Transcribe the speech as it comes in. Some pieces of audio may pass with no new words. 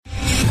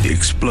the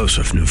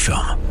explosive new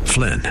film,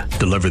 Flynn,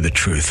 Deliver the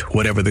Truth,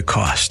 Whatever the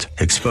Cost,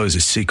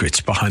 exposes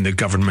secrets behind the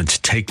government's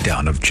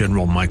takedown of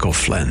General Michael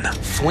Flynn.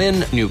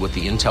 Flynn knew what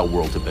the intel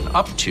world had been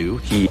up to.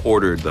 He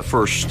ordered the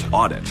first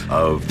audit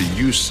of the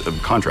use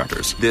of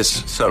contractors.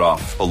 This set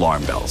off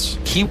alarm bells.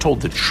 He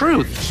told the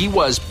truth. He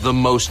was the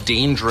most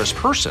dangerous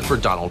person for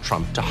Donald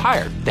Trump to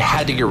hire. They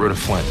had to get rid of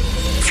Flynn.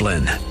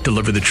 Flynn,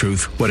 Deliver the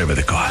Truth, Whatever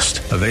the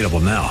Cost. Available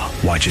now.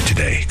 Watch it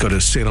today. Go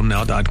to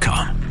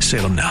salemnow.com.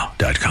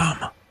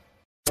 salemnow.com.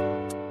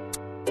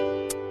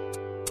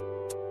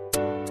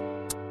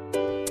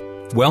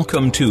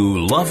 Welcome to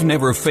Love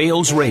Never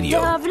Fails Radio.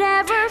 Love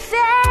never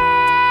fails.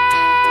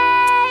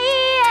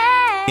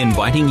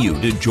 Inviting you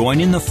to join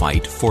in the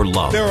fight for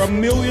love. There are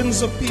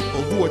millions of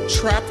people who are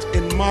trapped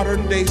in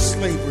modern-day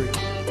slavery.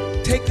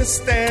 Take a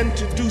stand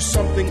to do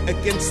something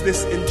against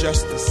this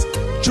injustice.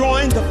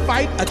 Join the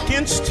fight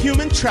against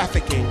human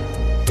trafficking.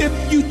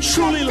 If you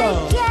truly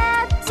love,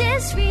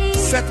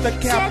 set the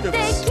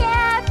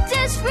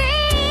captives free.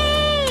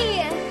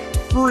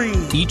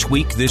 Each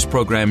week, this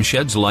program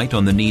sheds light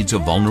on the needs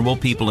of vulnerable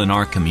people in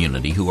our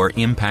community who are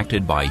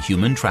impacted by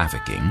human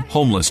trafficking,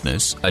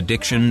 homelessness,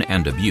 addiction,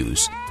 and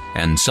abuse,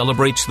 and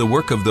celebrates the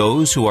work of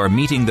those who are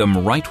meeting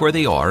them right where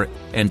they are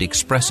and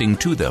expressing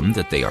to them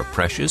that they are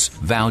precious,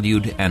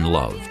 valued, and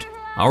loved.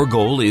 Our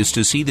goal is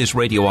to see this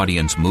radio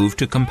audience move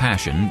to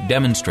compassion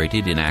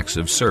demonstrated in acts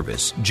of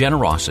service,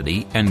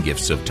 generosity, and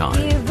gifts of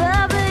time. Give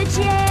up a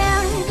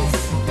chance.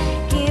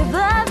 Give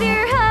up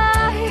your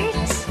heart.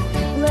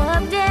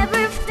 Love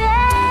never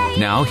fails.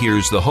 Now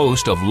here's the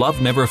host of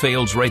Love Never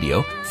Fails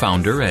Radio,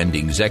 founder and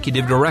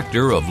executive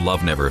director of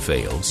Love Never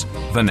Fails,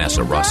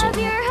 Vanessa Russell.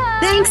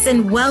 Thanks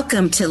and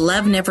welcome to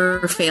Love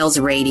Never Fails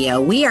Radio.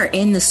 We are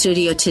in the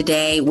studio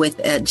today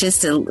with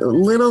just a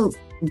little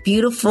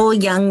beautiful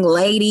young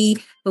lady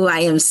who I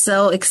am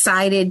so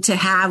excited to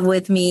have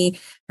with me.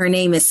 Her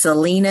name is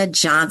Celena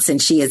Johnson.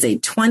 She is a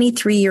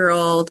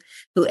 23-year-old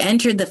who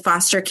entered the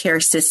foster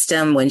care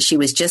system when she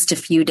was just a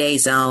few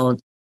days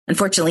old.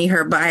 Unfortunately,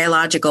 her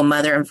biological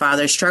mother and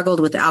father struggled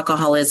with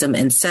alcoholism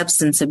and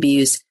substance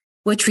abuse,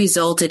 which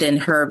resulted in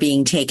her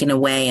being taken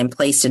away and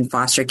placed in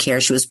foster care.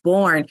 She was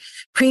born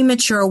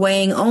premature,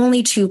 weighing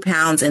only 2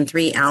 pounds and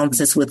 3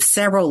 ounces with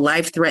several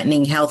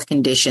life-threatening health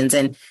conditions.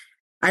 And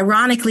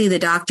ironically, the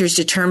doctors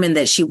determined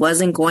that she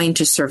wasn't going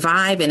to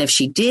survive. And if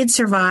she did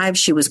survive,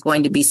 she was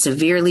going to be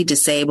severely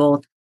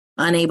disabled,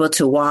 unable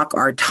to walk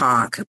or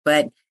talk.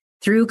 But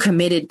through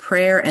committed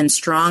prayer and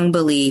strong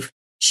belief,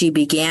 she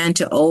began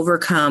to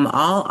overcome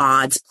all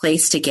odds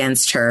placed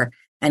against her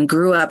and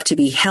grew up to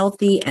be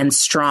healthy and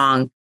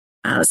strong.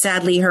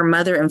 Sadly, her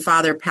mother and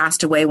father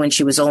passed away when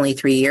she was only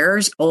 3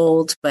 years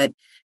old, but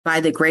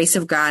by the grace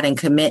of God and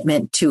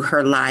commitment to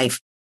her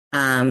life,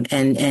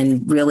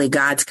 and really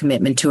God's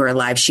commitment to her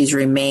life, she's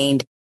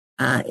remained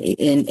and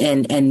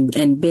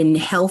been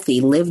healthy,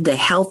 lived a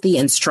healthy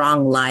and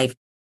strong life.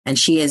 And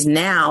she has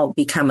now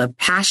become a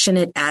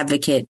passionate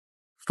advocate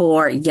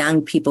for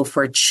young people,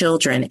 for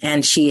children,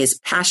 and she is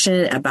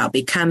passionate about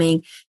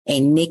becoming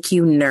a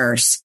NICU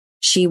nurse.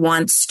 She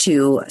wants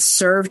to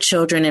serve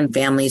children and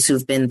families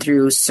who've been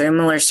through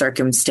similar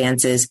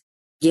circumstances,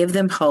 give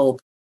them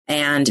hope,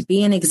 and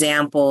be an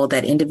example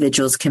that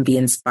individuals can be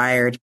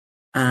inspired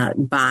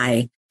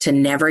by to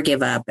never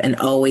give up and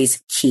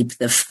always keep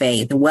the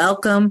faith.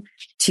 Welcome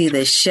to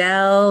the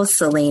show,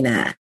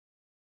 Celena.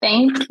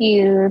 Thank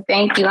you.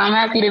 Thank you. I'm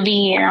happy to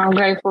be here. I'm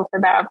grateful for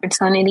the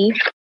opportunity.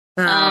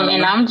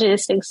 And I'm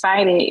just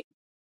excited.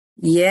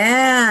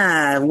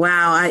 Yeah.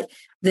 Wow.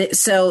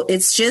 So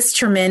it's just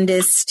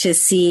tremendous to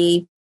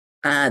see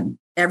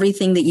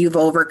everything that you've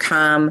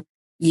overcome.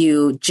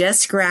 You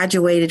just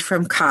graduated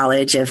from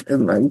college,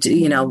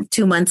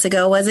 2 months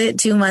ago, was it?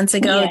 2 months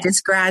ago, Yeah.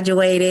 Just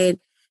graduated.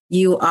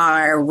 You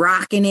are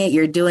rocking it.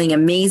 You're doing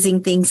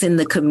amazing things in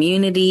the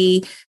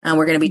community.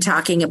 We're going to be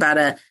talking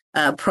about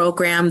a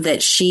program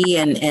that she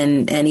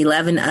and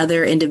 11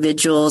 other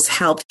individuals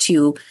helped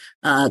to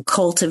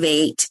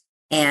cultivate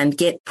and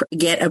get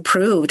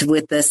approved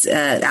with this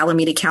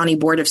Alameda County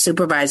Board of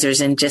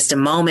Supervisors in just a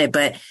moment.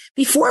 But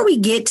before we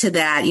get to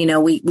that,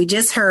 we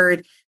just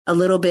heard a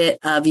little bit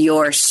of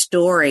your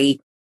story.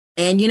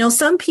 And,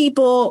 some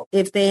people,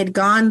 if they had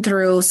gone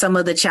through some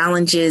of the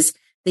challenges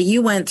that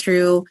you went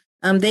through,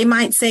 they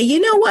might say,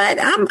 you know what,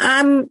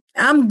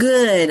 I'm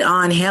good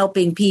on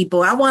helping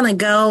people. I want to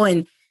go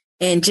and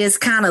just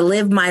kind of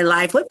live my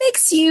life. What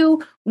makes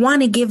you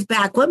want to give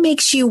back? What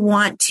makes you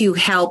want to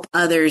help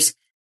others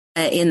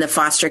in the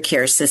foster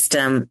care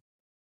system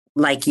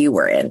like you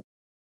were in?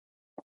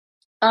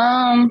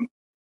 I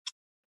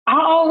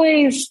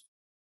always,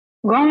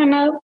 growing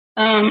up,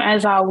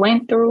 as I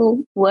went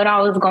through what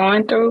I was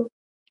going through,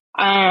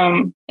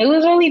 it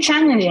was really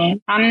challenging.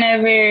 I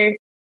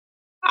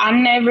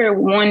never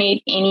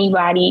wanted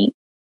anybody,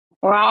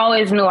 or I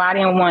always knew I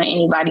didn't want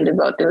anybody to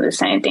go through the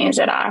same things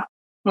that I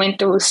went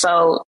through.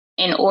 So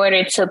in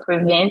order to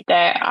prevent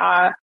that,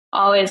 I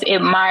always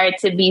admired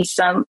to be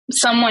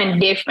someone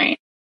different,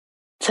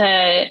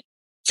 to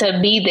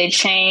be the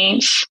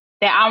change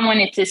that I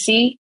wanted to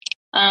see.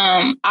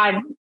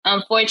 I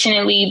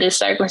unfortunately, the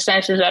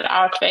circumstances that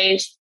I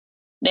faced,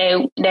 they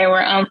were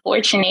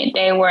unfortunate.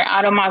 They were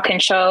out of my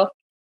control.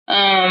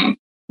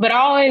 But I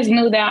always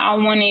knew that I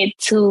wanted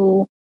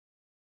to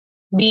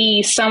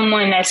be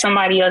someone that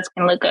somebody else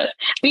can look up,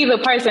 be the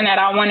person that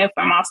I wanted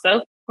for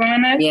myself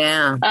growing up.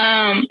 Yeah.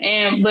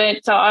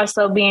 But to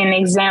also be an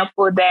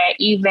example that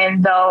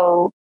even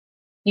though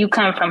you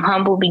come from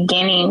humble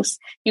beginnings,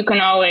 you can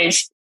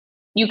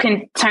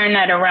turn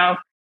that around.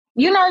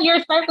 You know, your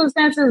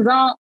circumstances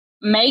don't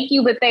make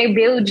you, but they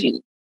build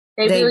you.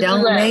 They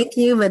don't make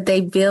you, but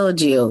they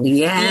build you.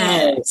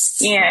 Yes.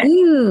 Yeah.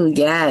 Ooh,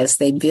 yes.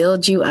 They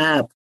build you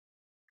up.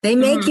 They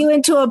make you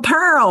into a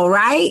pearl,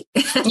 right?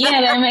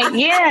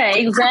 Yeah,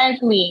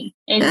 exactly.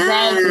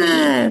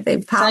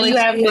 They polish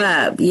you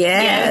up.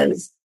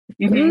 Yes.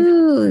 Mm-hmm.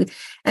 Ooh.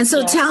 And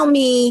so tell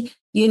me,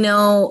 you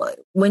know,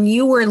 when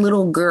you were a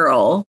little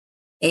girl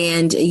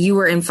and you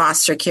were in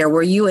foster care,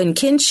 were you in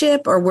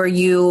kinship or were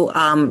you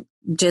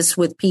just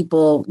with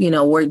people, you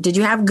know, did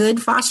you have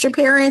good foster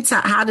parents?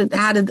 What did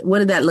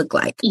that look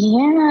like?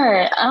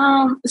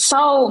 Yeah.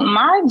 So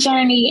my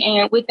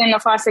journey within the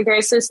foster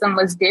care system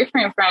was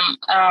different from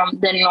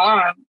the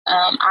norm.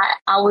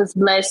 I was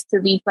blessed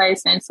to be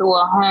placed into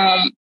a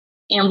home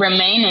and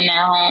remain in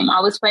that home.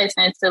 I was placed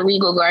into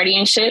legal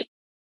guardianship.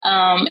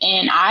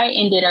 And I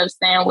ended up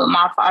staying with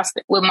my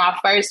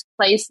first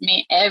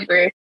placement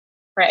ever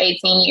for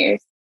 18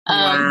 years.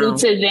 Due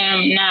to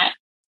them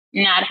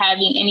not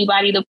having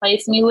anybody to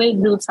place me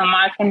with due to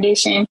my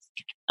conditions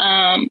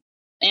and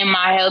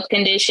my health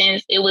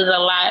conditions. It was a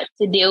lot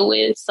to deal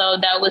with. So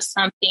that was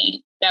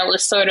something that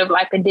was sort of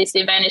like a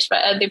disadvantage for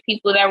other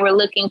people that were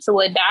looking to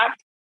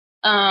adopt.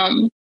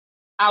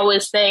 I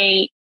would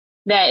say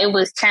that it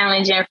was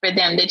challenging for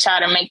them to try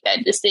to make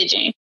that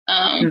decision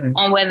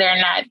on whether or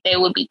not they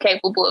would be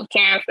capable of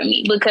caring for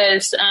me,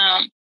 because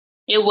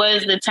it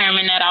was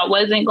determined that I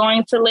wasn't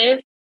going to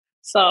live.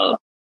 So,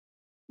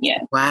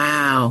 yeah.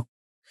 Wow.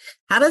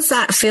 How does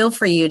that feel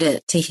for you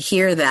to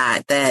hear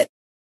that,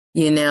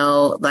 you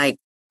know, like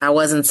I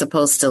wasn't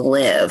supposed to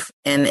live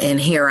and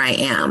here I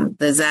am?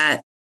 Does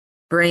that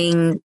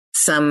bring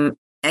some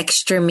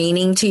extra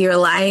meaning to your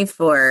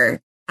life, or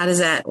what does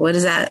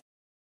that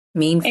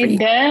mean for you?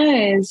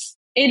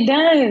 It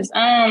does.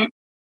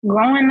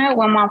 Growing up,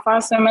 when my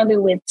foster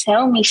mother would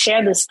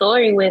share the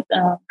story with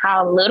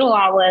how little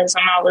I was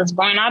when I was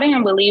born, I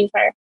didn't believe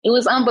her. It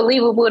was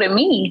unbelievable to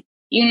me,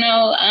 you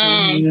know,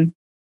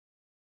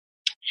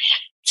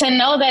 to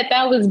know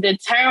that was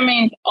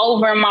determined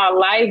over my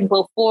life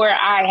before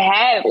I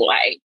had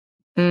life.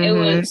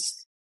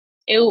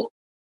 It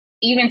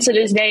even to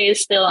this day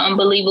is still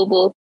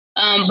unbelievable.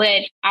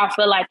 But I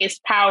feel like it's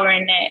power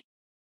in that.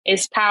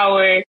 It's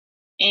power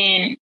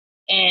in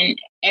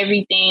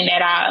everything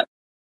that I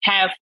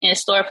have in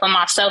store for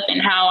myself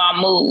and how I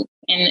move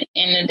in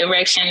the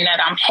direction that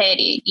I'm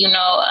headed. You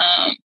know,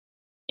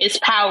 it's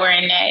power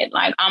in that.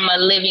 Like, I'm a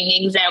living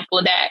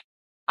example that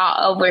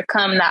I'll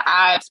overcome the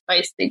odds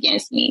placed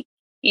against me,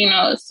 you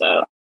know,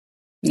 so.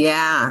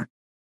 Yeah.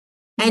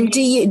 And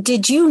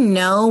did you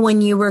know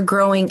when you were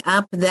growing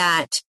up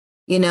that,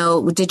 you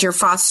know, did your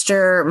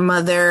foster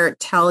mother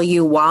tell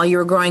you while you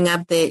were growing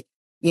up that,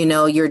 you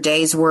know, your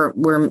days were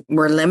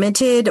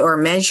limited or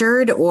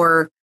measured,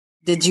 or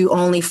did you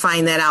only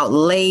find that out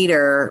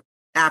later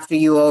after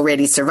you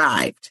already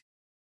survived?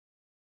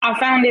 I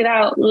found it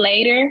out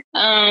later.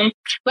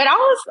 But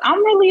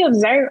I'm really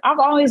observant. I've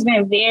always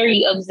been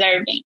very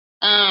observant.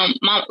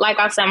 Like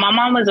I said, my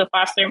mom was a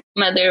foster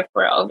mother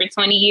for over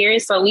 20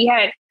 years. So we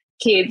had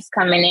kids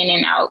coming in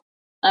and out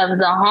of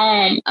the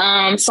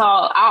home. So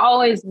I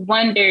always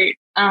wondered,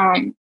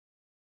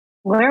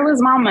 where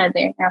was my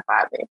mother and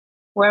father?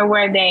 Where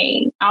were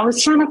they? I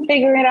was trying to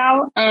figure it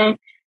out.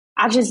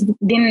 I just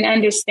didn't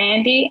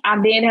understand it.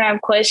 I did have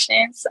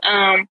questions,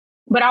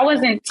 but I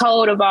wasn't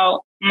told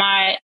about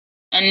my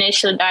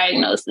initial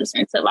diagnosis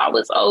until I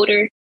was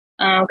older,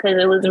 because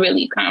it was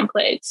really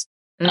complex.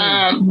 But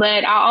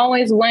I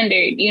always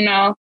wondered, you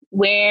know,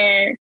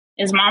 where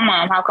is my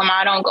mom? How come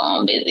I don't go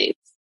on visits?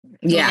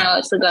 Yeah. You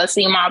know, to go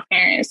see my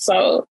parents.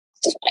 So,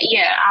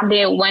 yeah, I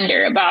did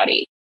wonder about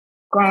it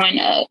growing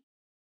up.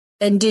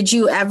 And did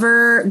you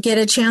ever get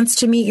a chance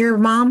to meet your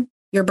mom,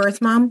 your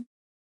birth mom?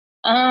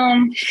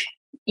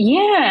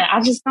 Yeah,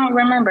 I just don't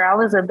remember. I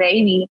was a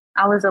baby.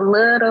 I was a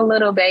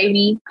little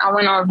baby. I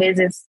went on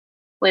visits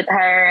with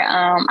her.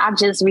 I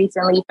just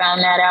recently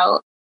found that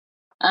out.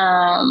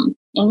 And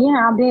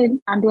yeah,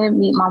 I did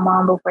meet my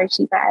mom before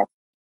she passed.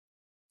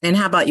 And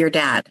how about your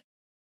dad?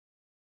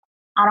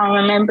 I don't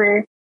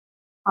remember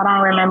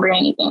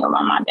anything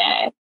about my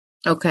dad.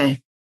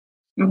 Okay.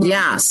 Mm-hmm.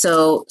 Yeah.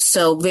 So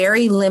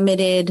very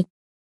limited,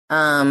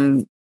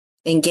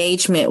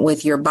 engagement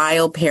with your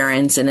bio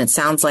parents. And it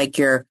sounds like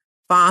your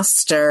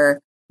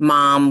foster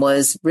mom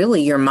was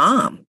really your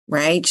mom,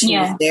 right? She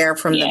was there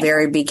from the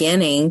very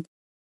beginning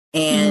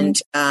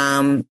and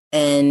kind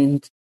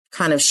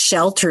of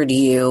sheltered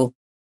you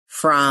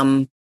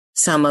from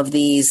some of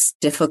these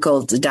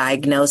difficult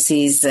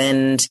diagnoses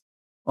and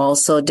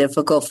also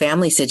difficult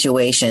family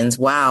situations.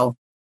 Wow.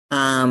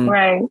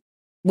 Right.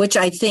 which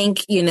I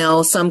think,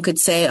 some could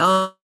say,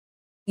 oh,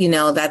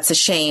 that's a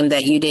shame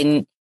that you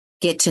didn't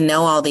get to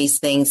know all these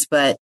things.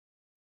 But,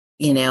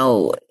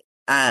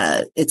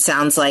 it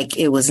sounds like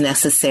it was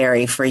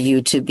necessary for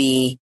you to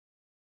be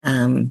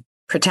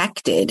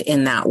protected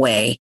in that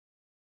way.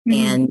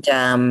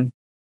 Mm-hmm.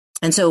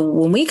 And so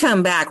when we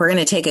come back, we're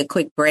going to take a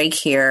quick break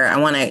here. I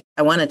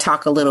want to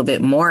talk a little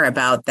bit more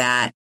about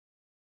that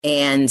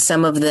and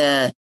some of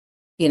the,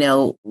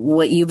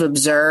 what you've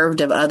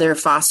observed of other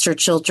foster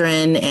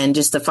children and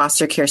just the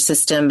foster care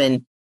system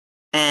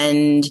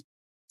and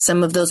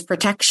some of those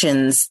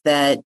protections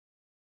that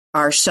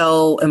are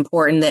so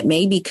important that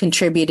maybe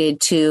contributed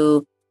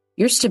to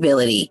your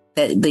stability,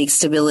 the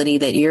stability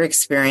that you're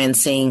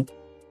experiencing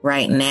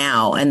right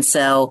now. And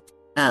so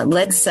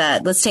let's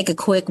take a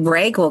quick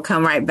break. We'll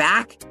come right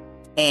back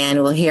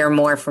and we'll hear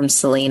more from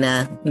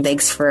Celena.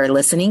 Thanks for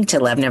listening to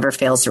Love Never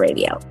Fails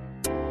Radio.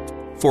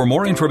 For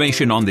more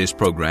information on this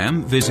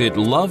program, visit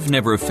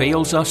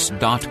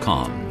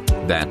loveneverfailsus.com.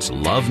 That's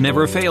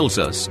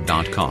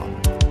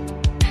loveneverfailsus.com.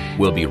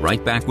 We'll be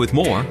right back with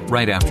more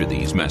right after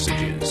these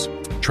messages.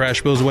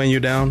 Trash bills weighing you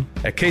down?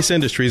 At Case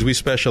Industries, we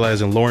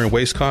specialize in lowering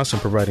waste costs and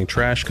providing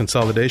trash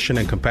consolidation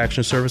and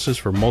compaction services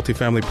for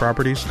multifamily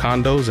properties,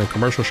 condos, and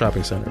commercial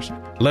shopping centers.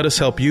 Let us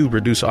help you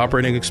reduce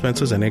operating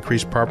expenses and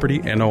increase property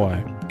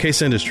NOI.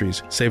 Case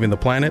Industries, saving the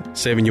planet,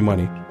 saving you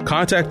money.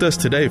 Contact us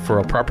today for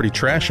a property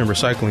trash and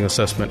recycling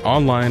assessment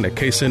online at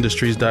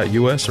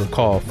caseindustries.us or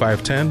call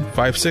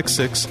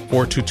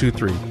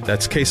 510-566-4223.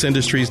 That's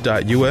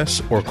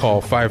caseindustries.us or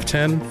call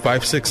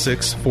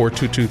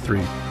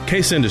 510-566-4223.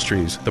 Case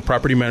Industries, the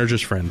property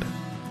manager's friend.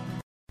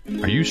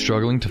 Are you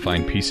struggling to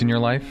find peace in your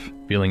life,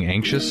 feeling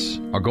anxious,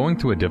 or going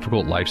through a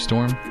difficult life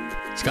storm?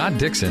 Scott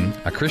Dixon,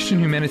 a Christian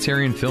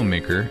humanitarian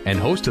filmmaker and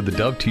host of the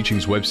Dove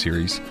Teachings web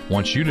series,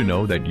 wants you to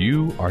know that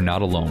you are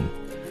not alone.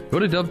 Go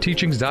to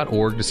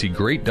doveteachings.org to see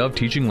great Dove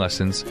teaching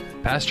lessons,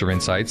 pastor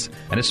insights,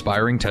 and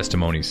aspiring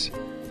testimonies.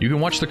 You can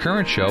watch the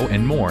current show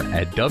and more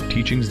at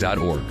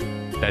doveteachings.org.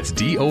 That's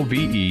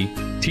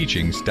DOVE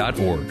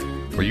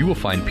teachings.org. where you will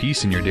find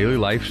peace in your daily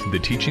life through the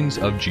teachings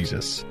of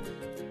Jesus.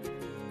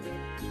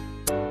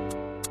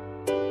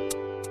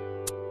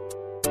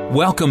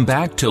 Welcome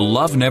back to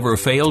Love Never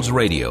Fails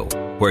Radio,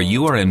 where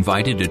you are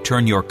invited to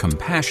turn your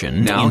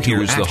compassion now into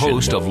here's action. The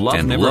host of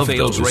Love Never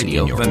Fails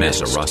Radio,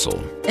 Vanessa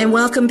Russell. And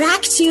welcome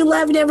back to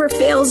Love Never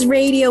Fails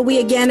Radio. We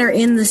again are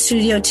in the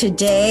studio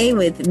today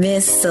with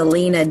Miss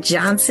Celena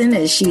Johnson,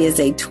 as she is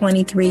a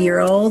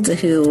 23-year-old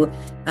who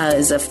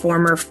is a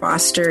former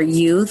foster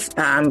youth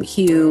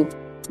who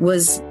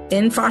was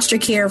in foster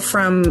care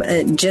from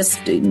just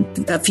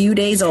a few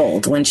days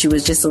old, when she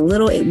was just a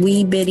little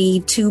wee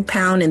bitty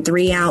 2-pound and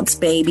 3-ounce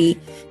baby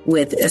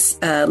with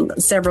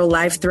several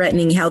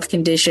life-threatening health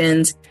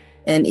conditions.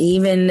 And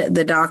even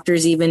the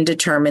doctors even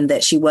determined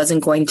that she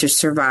wasn't going to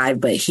survive.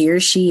 But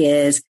here she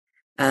is,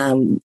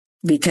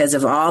 because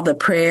of all the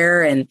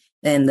prayer and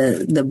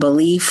the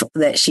belief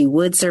that she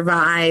would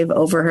survive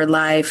over her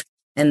life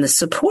and the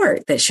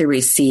support that she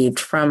received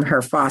from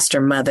her foster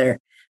mother.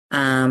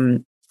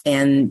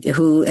 And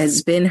who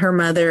has been her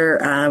mother,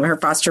 her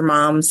foster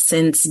mom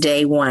since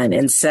day one.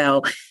 And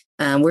so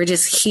we're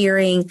just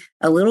hearing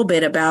a little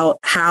bit about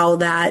how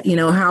that,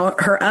 how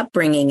her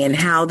upbringing and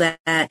how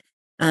that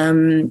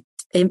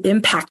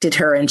impacted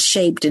her and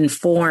shaped and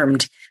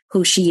formed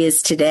who she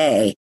is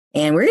today.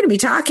 And we're going to be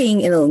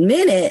talking in a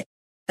minute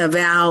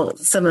about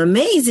some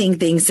amazing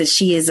things that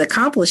she is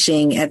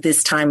accomplishing at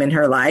this time in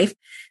her life.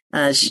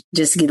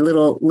 Just get a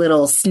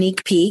little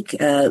sneak peek.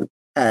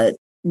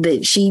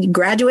 That she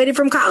graduated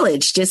from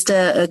college just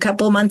a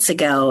couple of months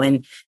ago,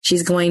 and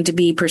she's going to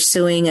be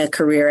pursuing a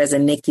career as a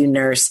NICU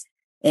nurse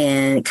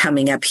and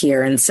coming up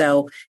here. And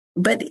so,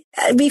 but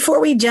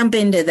before we jump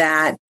into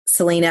that,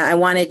 Celena, I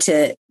wanted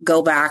to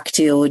go back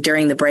to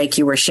during the break,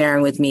 you were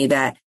sharing with me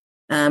that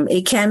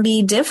it can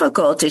be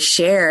difficult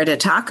to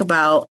talk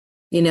about,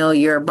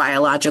 your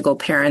biological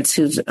parents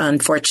who've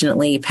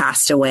unfortunately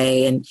passed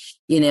away, and,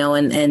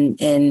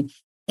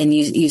 and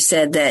you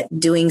said that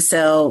doing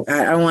so,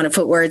 I don't want to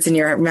put words in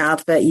your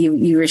mouth, but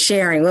you were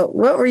sharing. What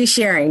were you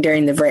sharing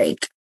during the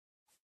break?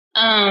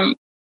 That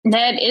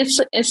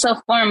it's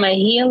a form of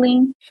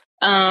healing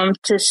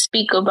to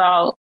speak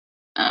about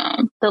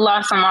the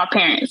loss of my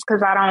parents,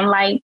 because I don't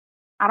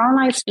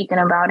like speaking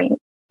about it.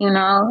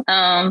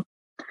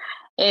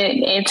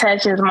 It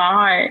touches my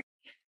heart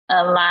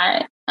a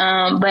lot.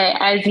 But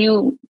as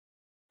you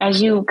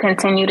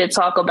continue to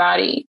talk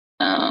about it,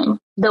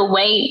 the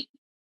weight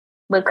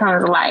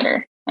becomes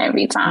lighter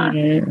every time.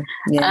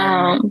 Mm-hmm.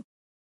 Yeah.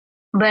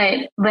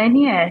 But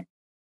yeah.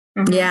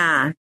 Mm-hmm.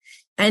 Yeah.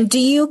 And do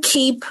you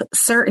keep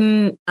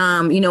certain,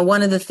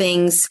 one of the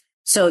things,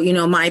 so,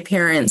 my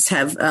parents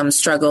have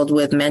struggled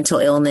with mental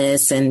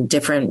illness and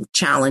different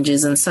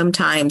challenges. And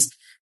sometimes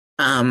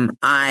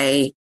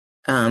I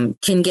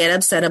can get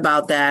upset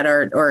about that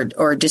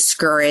or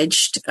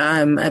discouraged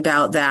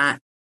about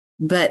that.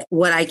 But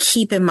what I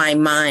keep in my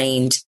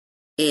mind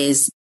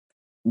is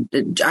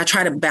I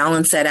try to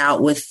balance that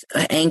out with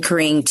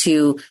anchoring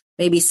to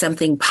maybe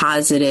something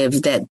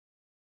positive that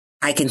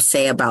I can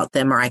say about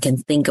them, or I can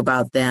think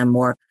about them,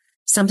 or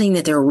something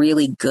that they're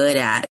really good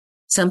at,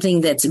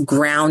 something that's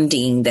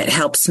grounding that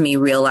helps me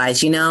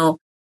realize,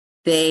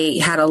 they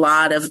had a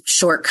lot of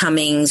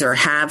shortcomings or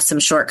have some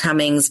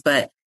shortcomings,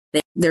 but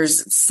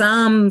there's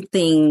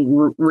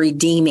something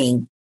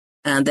redeeming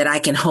that I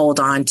can hold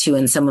on to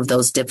in some of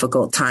those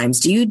difficult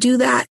times. Do you do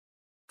that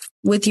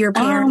with your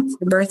parents,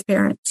 the birth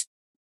parents?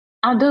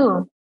 I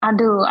do.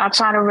 I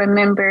try to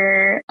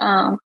remember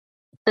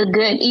the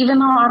good, even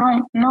though I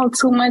don't know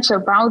too much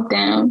about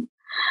them.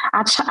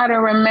 I try to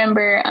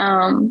remember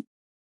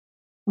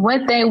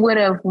what they would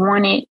have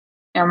wanted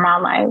in my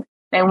life.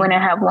 They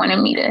wouldn't have wanted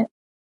me to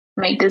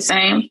make the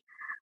same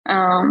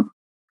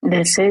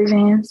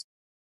decisions.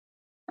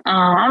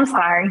 I'm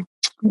sorry.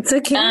 It's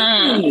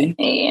okay.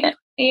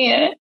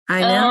 Yeah.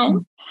 I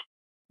know.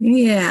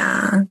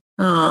 Yeah.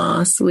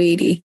 Oh,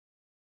 sweetie.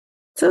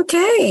 It's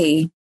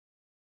okay.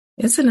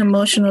 It's an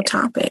emotional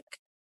topic.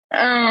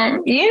 Yeah,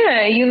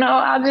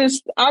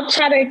 I'll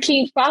try to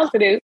keep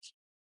positive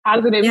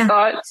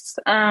thoughts.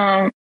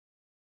 And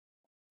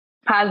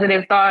I'll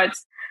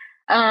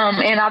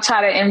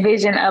try to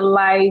envision a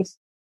life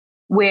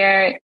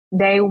where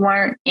they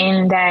weren't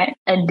in that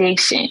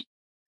addiction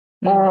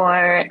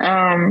or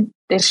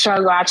the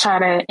struggle. I try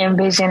to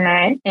envision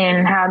that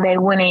and how they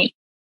wouldn't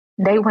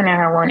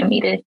have wanted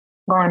me to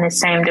go in the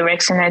same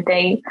direction that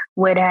they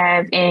would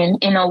have.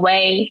 And in a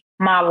way,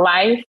 my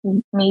life,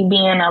 me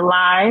being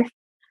alive,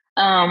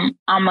 I'm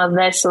a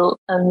vessel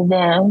of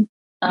them.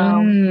 That's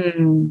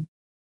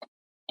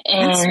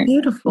and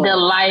beautiful. the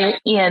life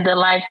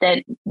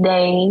that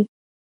they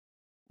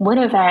would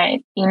have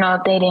had,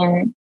 if they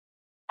didn't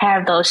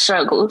have those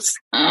struggles,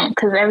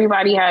 because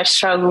everybody has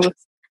struggles.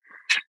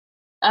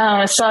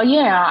 So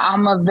yeah,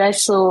 I'm a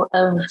vessel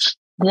of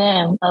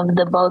them, of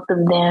the both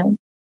of them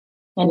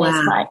in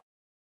this life.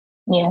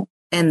 Yeah.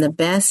 And the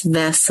best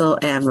vessel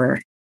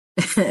ever.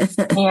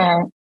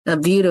 Yeah. A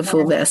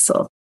beautiful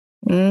vessel.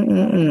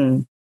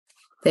 They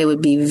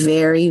would be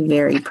very,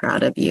 very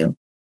proud of you.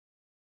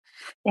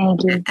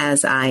 Thank you.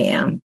 As I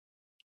am.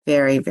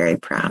 Very, very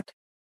proud.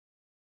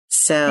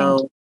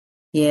 So,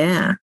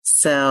 yeah.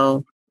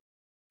 So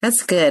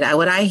that's good.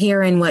 What I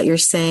hear in what you're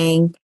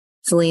saying,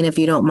 Celena, if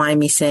you don't mind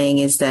me saying,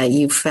 is that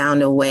you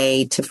found a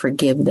way to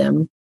forgive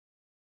them,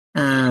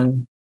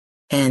 and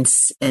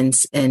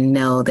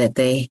know that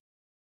they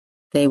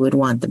would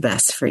want the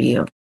best for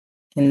you.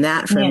 And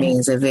that for me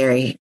is a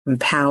very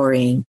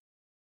empowering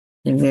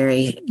and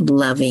very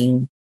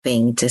loving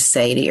thing to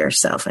say to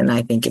yourself. And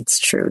I think it's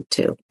true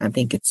too. I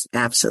think it's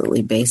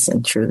absolutely based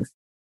in truth.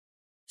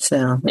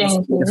 So that's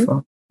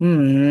beautiful.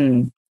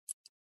 Mm-hmm.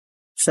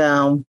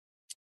 So,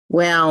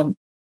 well,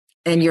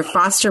 and your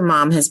foster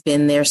mom has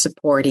been there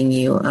supporting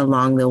you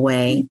along the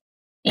way.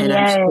 And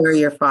I'm sure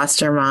your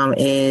foster mom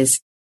is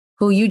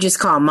who you just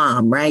call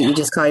mom, right? You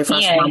just call your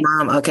foster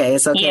mom. Okay.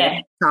 It's okay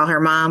to call her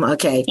mom.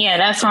 Okay. Yeah,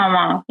 that's my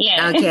mom.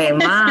 Yeah. Okay.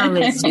 Mom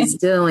is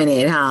just doing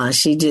it, huh?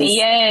 She just,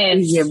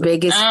 she's your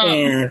biggest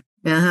fan.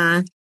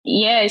 Uh-huh.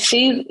 Yeah,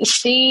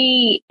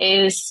 she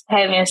is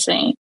heaven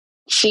sent.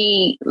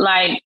 She,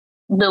 like,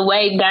 the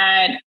way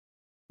God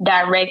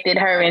directed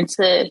her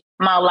into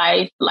my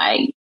life,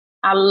 like,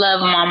 I love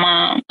my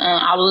mom.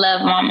 I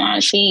love my mom.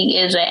 She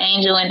is an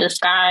angel in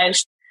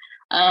disguise.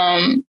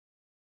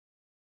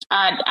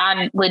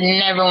 I would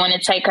never want to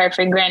take her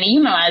for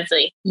granted. As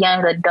a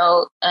young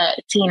adult,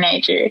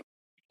 teenager,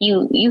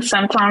 you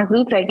sometimes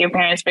do take your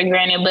parents for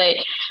granted.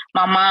 But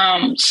my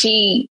mom,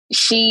 she's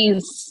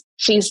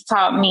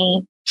taught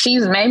me.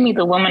 She's made me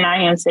the woman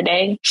I am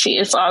today.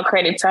 It's all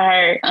credit to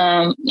her,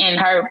 and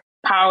her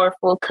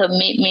powerful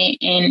commitment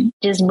and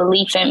just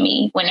belief in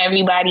me when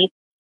everybody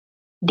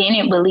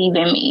didn't believe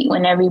in me,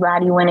 when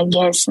everybody went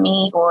against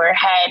me or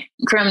had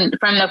from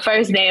the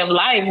first day of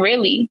life,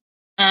 really.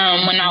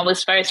 When I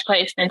was first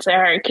placed into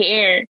her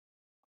care,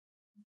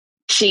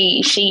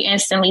 she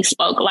instantly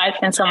spoke life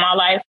into my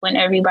life when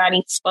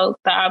everybody spoke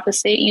the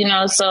opposite,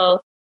 so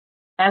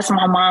that's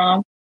my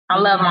mom. I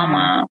love my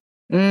mom.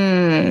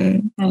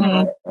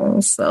 Oh,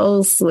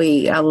 so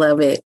sweet. I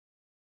love it.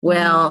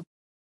 Well,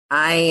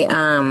 I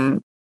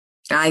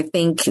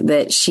think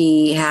that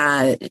she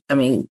has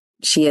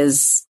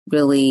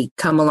really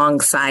come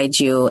alongside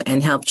you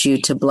and helped you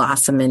to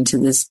blossom into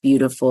this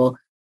beautiful,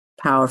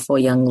 powerful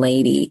young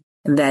lady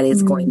that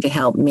is going to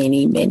help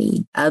many,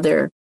 many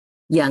other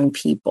young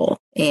people.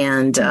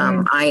 And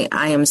I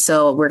am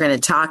we're going to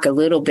talk a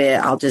little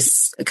bit. I'll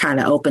just kind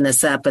of open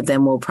this up, but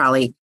then we'll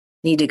probably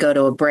need to go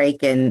to a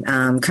break and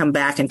come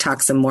back and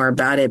talk some more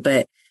about it.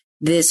 But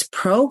this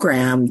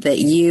program that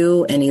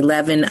you and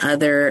 11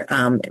 other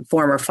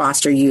former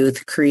foster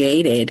youth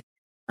created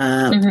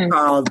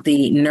called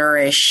the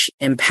Nourish,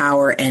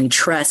 Empower, and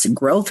Trust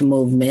Growth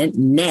Movement,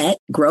 NET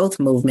Growth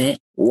Movement.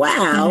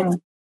 Wow.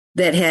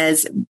 That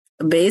has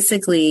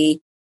basically,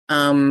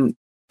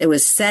 it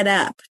was set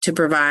up to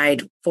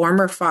provide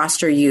former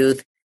foster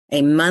youth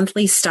a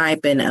monthly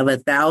stipend of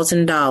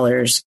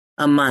 $1,000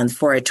 a month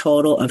for a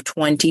total of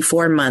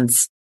 24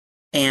 months.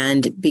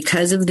 And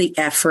because of the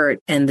effort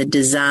and the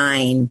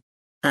design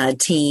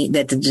team,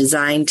 that the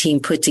design team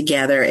put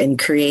together in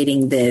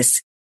creating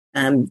this.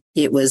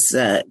 It was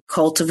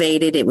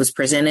cultivated. It was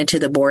presented to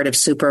the Board of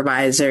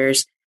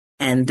Supervisors,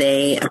 and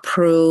they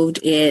approved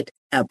it,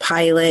 a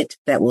pilot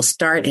that will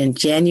start in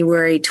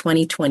January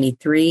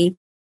 2023.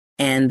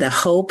 And the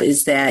hope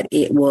is that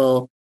it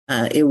will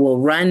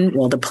run.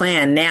 Well, the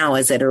plan now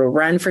is that it will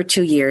run for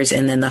 2 years,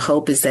 and then the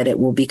hope is that it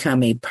will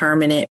become a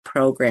permanent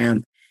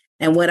program.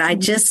 And what I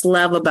just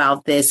love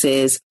about this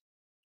is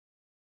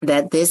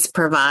that this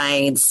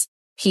provides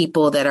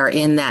people that are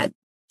in that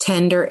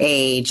tender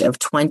age of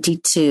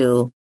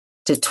 22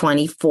 to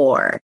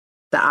 24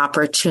 the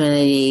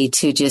opportunity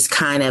to just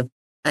kind of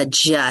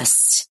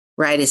adjust,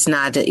 right? It's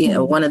not,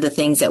 one of the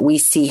things that we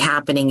see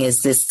happening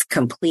is this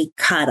complete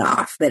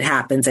cutoff that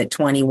happens at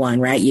 21,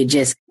 right? You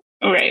just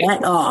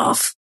cut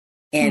off.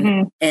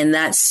 And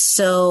that's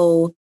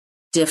so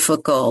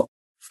difficult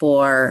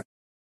for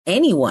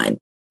anyone.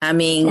 I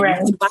mean,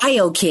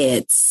 bio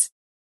kids,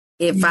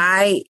 if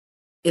I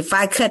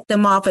cut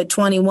them off at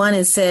 21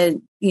 and said,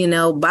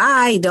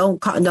 bye, don't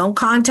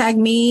contact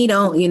me.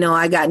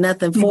 I got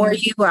nothing for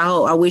you.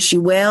 I wish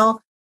you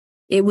well.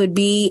 It would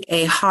be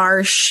a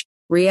harsh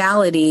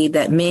reality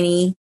that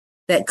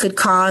could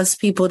cause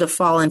people to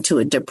fall into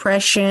a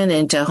depression,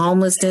 into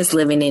homelessness,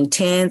 living in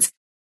tents.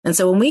 And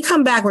so when we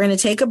come back, we're going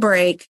to take a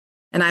break.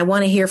 And I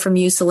want to hear from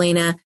you,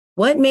 Celena.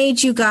 What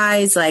made you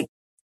guys shape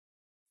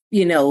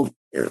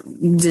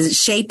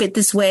it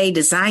this way,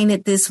 design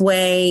it this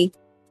way?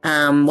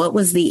 What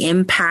was the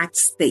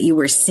impacts that you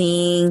were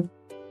seeing?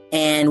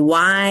 And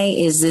why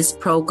is this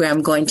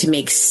program going to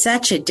make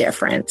such a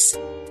difference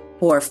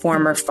for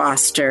former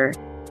foster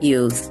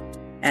youth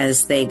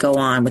as they go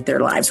on with their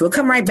lives? We'll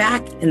come right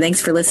back. And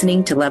thanks for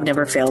listening to Love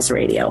Never Fails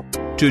Radio.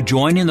 To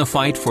join in the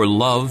fight for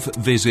love,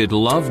 visit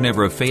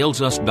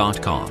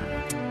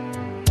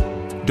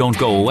loveneverfailsus.com. Don't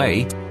go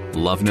away.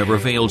 Love Never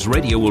Fails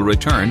Radio will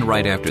return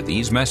right after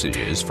these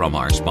messages from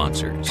our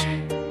sponsors.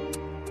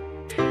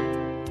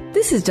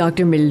 This is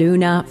Dr.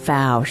 Miluna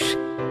Fausch.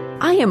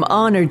 I am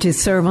honored to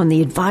serve on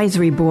the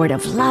advisory board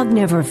of Love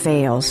Never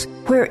Fails,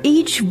 where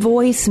each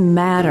voice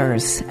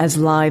matters as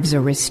lives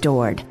are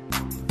restored.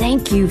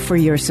 Thank you for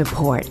your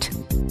support.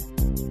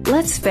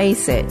 Let's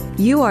face it,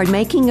 you are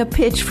making a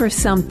pitch for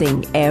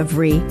something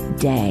every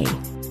day.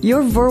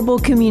 Your verbal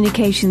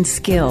communication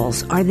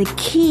skills are the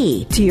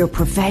key to your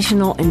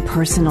professional and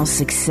personal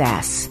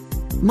success.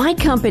 My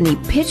company,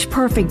 Pitch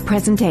Perfect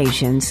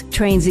Presentations,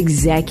 trains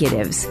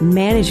executives,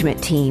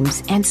 management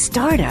teams, and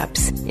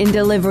startups in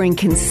delivering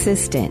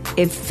consistent,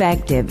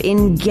 effective,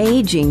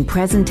 engaging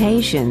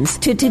presentations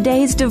to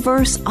today's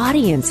diverse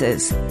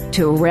audiences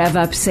to rev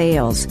up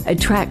sales,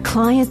 attract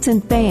clients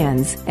and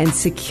fans, and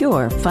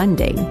secure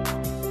funding.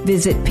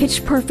 Visit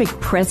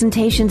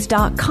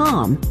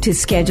pitchperfectpresentations.com to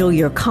schedule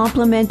your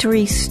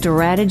complimentary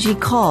strategy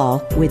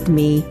call with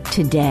me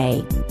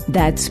today.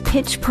 That's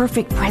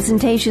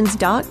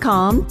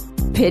pitchperfectpresentations.com,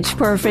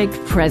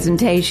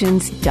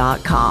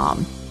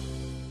 pitchperfectpresentations.com.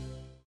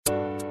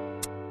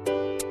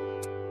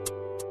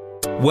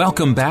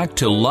 Welcome back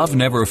to Love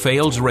Never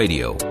Fails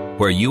Radio,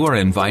 where you are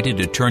invited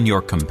to turn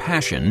your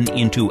compassion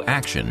into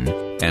action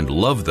and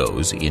love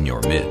those in your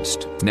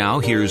midst. Now,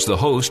 here's the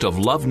host of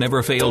Love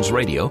Never Fails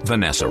Radio,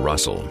 Vanessa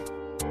Russell.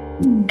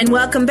 And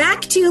welcome back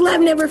to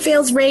Love Never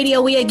Fails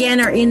Radio. We again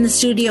are in the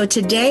studio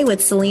today with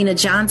Celena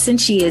Johnson.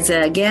 She is,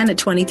 again, a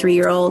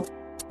 23-year-old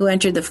who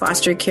entered the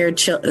foster care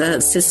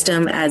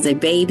system as a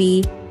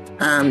baby.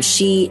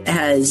 She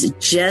has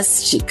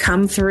just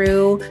come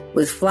through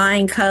with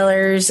flying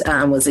colors,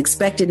 was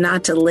expected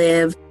not to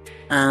live,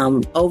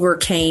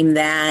 overcame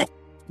that,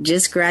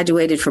 just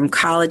graduated from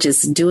college,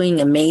 is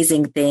doing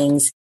amazing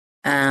things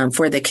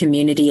for the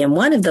community. And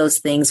one of those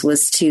things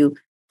was to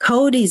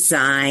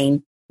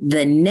co-design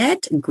the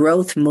Net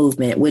Growth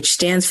Movement, which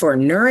stands for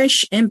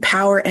Nourish,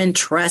 Empower, and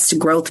Trust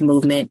Growth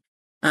Movement,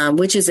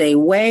 which is a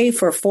way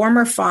for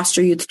former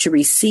foster youth to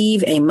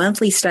receive a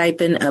monthly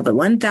stipend of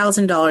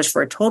 $1,000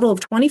 for a total of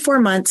 24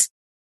 months.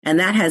 And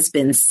that has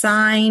been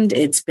signed.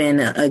 It's been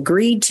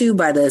agreed to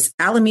by the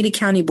Alameda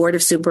County Board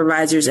of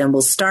Supervisors and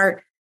will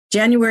start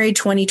January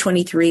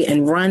 2023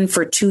 and run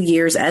for 2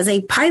 years as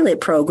a pilot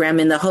program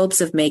in the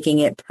hopes of making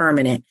it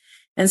permanent.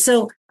 And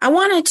so I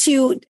wanted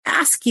to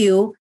ask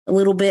you a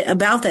little bit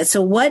about that.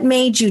 So what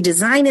made you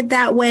design it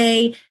that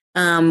way?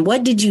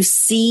 What did you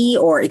see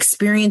or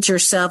experience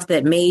yourself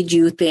that made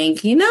you think,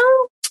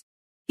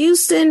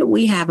 Houston,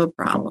 we have a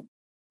problem?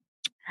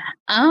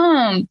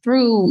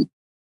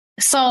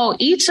 So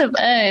each of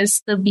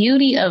us, the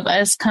beauty of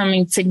us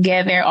coming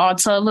together, all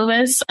 12 of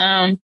us,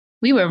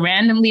 we were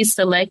randomly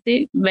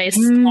selected based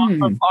off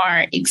of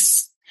our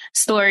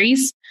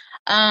stories.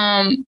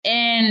 And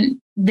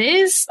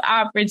this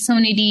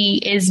opportunity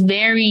is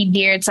very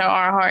dear to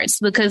our hearts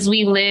because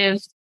we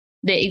lived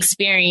the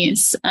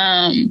experience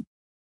of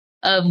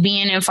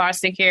being in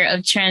foster care,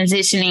 of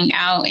transitioning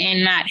out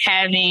and not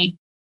having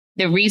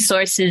the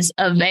resources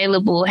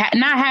available,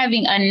 not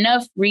having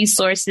enough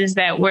resources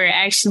that were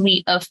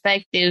actually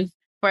effective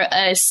for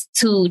us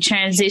to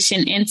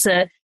transition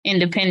into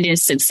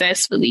independence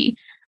successfully.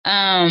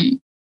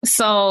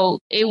 So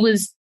it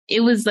was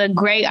a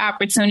great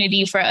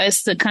opportunity for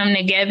us to come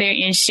together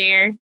and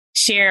share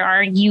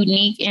our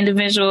unique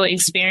individual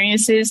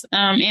experiences,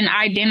 and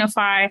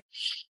identify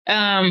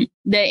the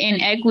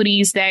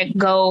inequities that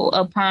go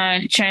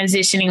upon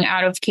transitioning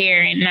out of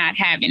care and not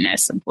having that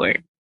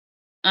support.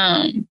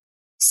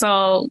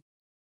 So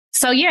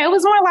yeah, it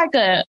was more like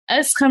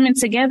us coming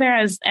together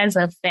as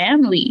a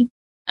family.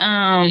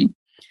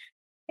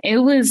 It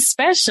was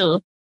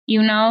special,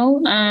 you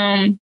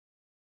know.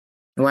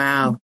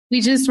 Wow.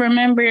 We just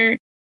remember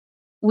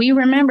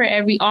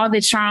all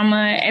the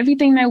trauma,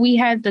 everything that we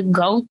had to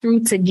go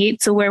through to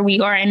get to where we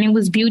are. And it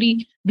was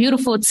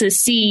beautiful to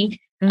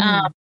see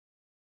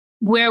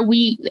where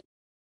we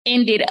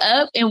ended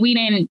up, and we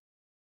didn't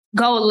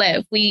go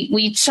left.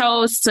 We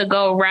chose to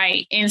go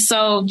right. And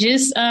so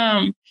just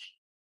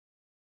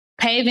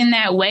paving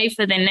that way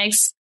for the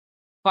next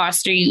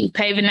foster youth,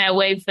 paving that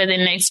way for the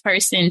next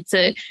person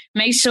to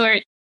make sure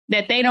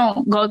that they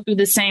don't go through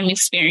the same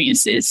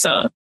experiences.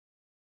 So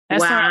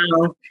that's wow.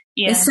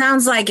 Yeah. It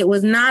sounds like it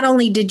was not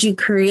only did you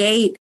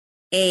create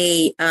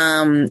a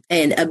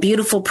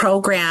beautiful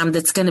program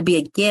that's going to be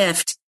a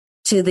gift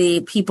to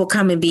the people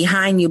coming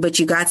behind you, but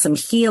you got some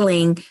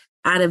healing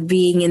out of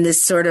being in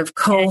this sort of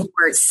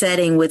cohort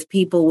setting with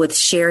people with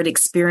shared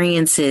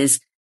experiences.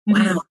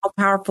 Wow, how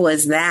powerful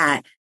is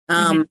that?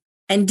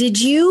 And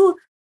did you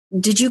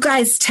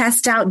guys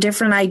test out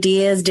different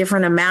ideas,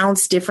 different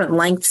amounts, different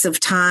lengths of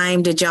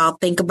time? Did y'all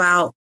think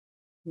about,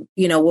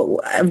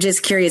 I'm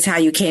just curious how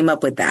you came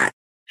up with that.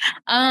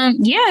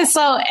 Yeah,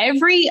 so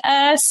every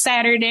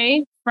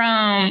Saturday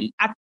from,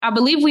 I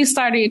believe we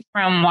started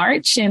from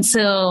March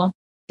until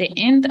the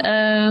end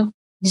of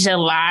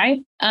July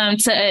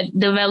to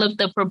develop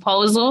the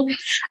proposal.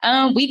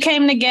 We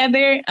came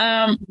together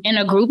in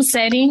a group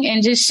setting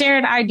and just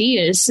shared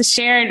ideas,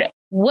 shared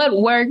what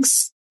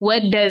works,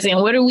 what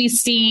doesn't, what are we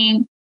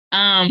seeing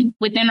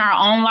within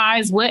our own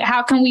lives,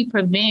 how can we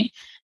prevent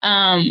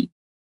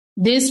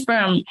this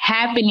from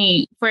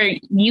happening for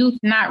youth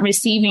not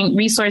receiving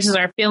resources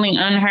or feeling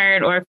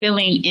unheard or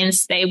feeling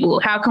unstable?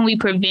 How can we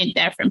prevent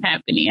that from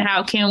happening?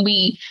 How can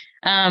we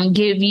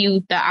give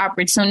youth the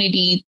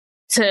opportunity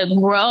to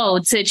grow,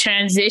 to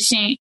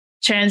transition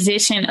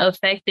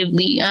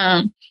effectively,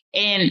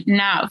 and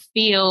not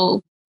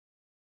feel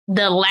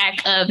the lack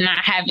of not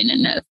having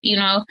enough,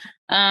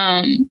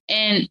 and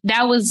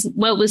that was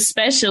what was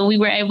special. We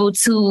were able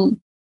to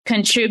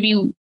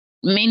contribute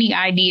many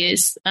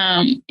ideas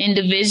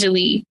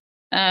individually.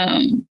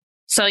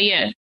 So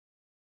yeah.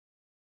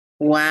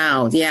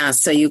 Wow. Yeah.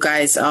 So you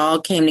guys all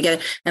came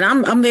together, and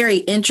I'm very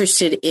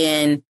interested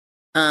in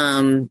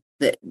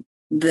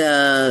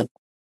the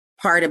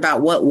part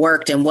about what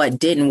worked and what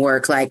didn't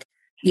work. Like,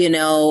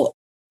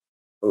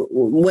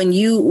 when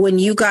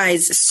you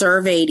guys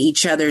surveyed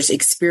each other's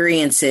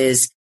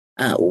experiences,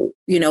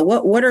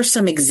 what are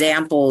some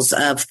examples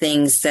of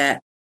things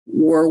that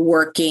were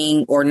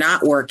working or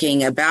not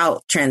working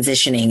about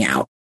transitioning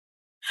out?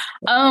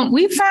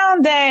 We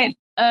found that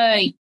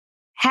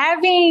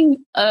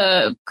having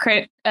a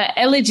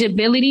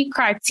eligibility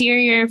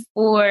criteria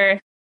for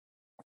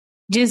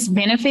just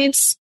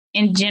benefits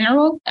in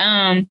general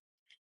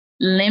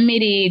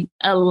limited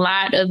a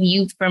lot of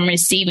youth from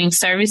receiving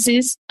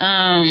services,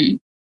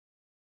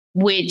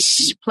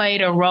 which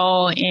played a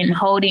role in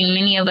holding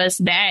many of us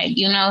back,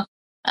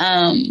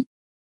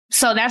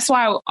 So that's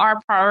why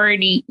our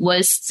priority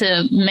was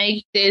to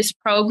make this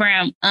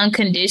program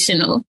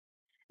unconditional.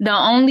 The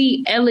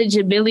only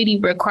eligibility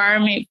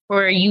requirement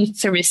for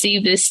youth to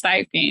receive this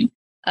stipend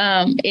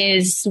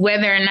is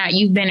whether or not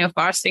you've been in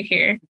foster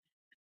care.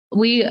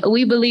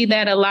 We believe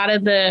that a lot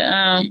of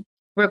the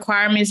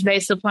requirements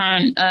based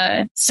upon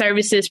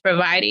services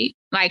provided,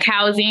 like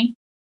housing,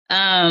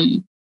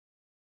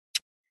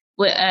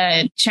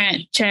 with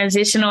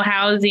transitional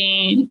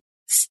housing,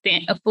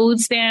 food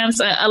stamps.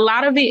 A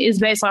lot of it is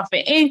based off of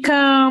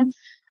income.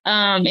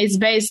 It's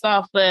based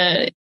off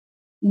of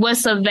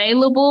what's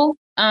available.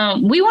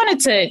 We wanted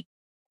to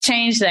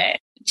change that.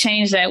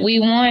 We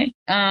want,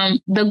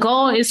 the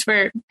goal is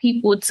for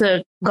people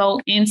to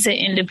go into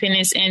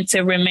independence and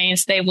to remain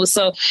stable.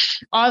 So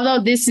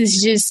although this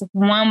is just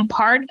one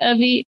part of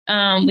it,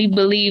 we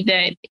believe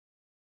that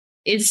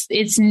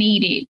it's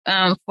needed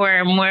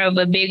for more of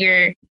a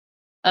bigger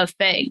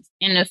effect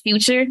in the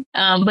future.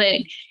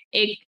 But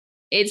it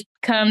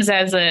comes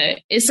as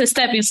it's a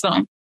stepping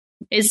stone.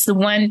 It's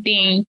one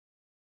thing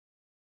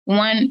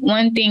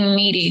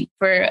needed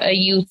for a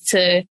youth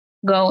to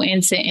go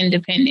into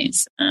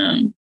independence.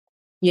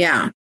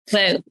 Yeah.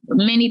 But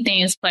many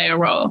things play a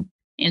role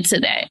into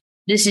that.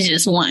 This is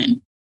just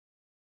one.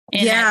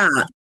 And yeah.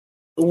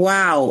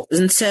 Wow.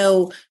 And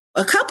so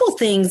a couple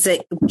things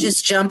that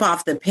just jump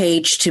off the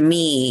page to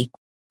me.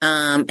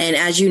 And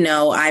as you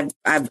know,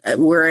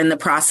 we're in the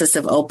process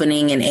of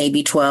opening an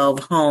AB-12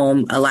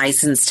 home, a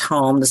licensed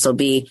home. This will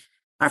be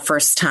our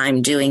first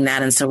time doing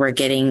that. And so we're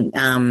getting,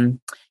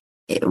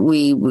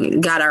 we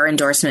got our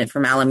endorsement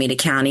from Alameda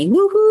County.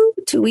 Woohoo!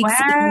 2 weeks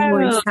ago.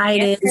 We're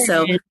excited. Yes.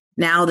 So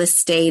now the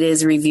state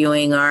is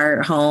reviewing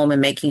our home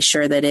and making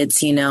sure that it's,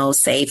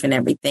 safe and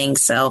everything.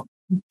 So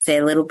say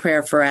a little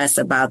prayer for us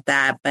about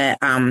that. But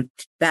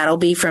that'll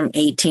be from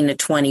 18 to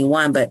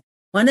 21. But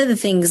one of the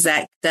things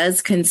that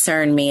does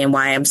concern me and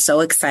why I'm so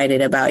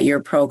excited about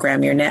your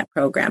program, your NET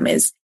program,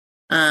 is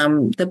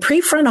the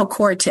prefrontal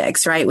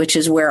cortex, right? Which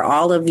is where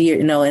all of your,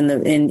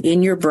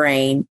 in your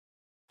brain,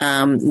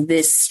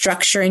 this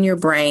structure in your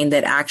brain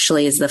that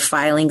actually is the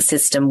filing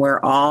system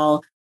where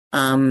all,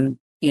 where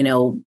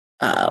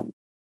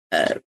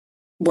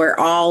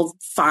all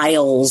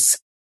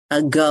files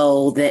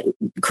go, that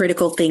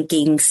critical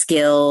thinking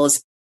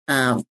skills,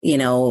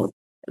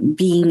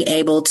 being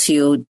able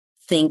to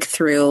think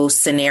through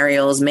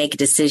scenarios, make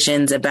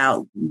decisions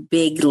about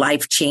big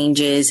life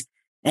changes,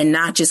 and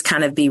not just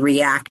kind of be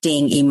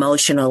reacting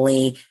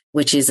emotionally,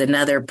 which is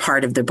another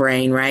part of the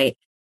brain, right?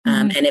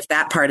 And if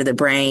that part of the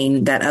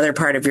brain, that other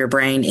part of your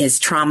brain is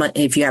trauma,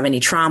 if you have any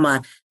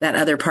trauma, that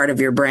other part of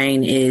your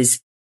brain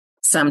is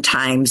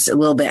sometimes a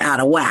little bit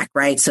out of whack,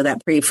 right? So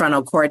that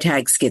prefrontal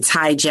cortex gets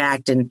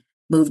hijacked and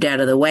moved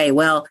out of the way.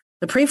 Well,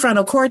 the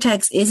prefrontal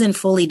cortex isn't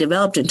fully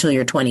developed until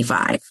you're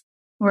 25.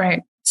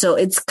 Right. So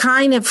it's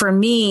kind of, for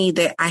me,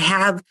 that I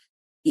have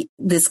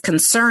this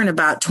concern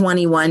about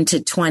 21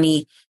 to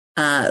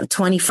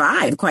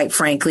 25, quite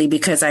frankly,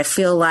 because I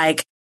feel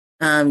like,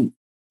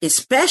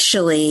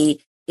 especially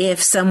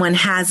if someone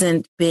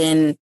hasn't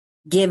been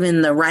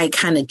given the right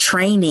kind of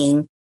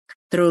training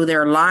through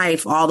their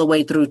life all the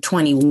way through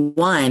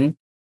 21,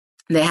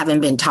 they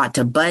haven't been taught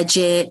to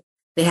budget.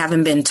 They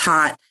haven't been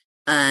taught,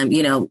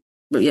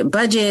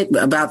 budget,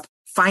 about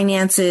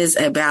finances,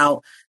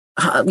 about,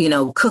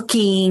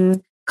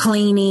 cooking,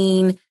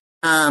 cleaning,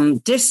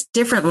 just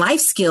different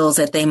life skills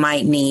that they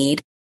might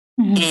need.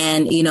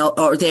 And,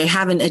 or they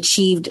haven't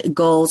achieved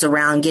goals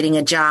around getting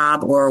a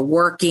job or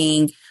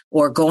working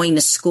or going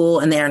to school,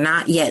 and they're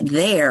not yet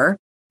there,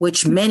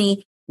 which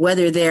many,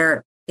 whether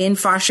they're in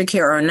foster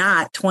care or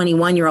not,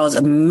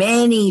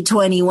 many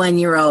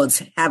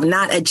 21-year-olds have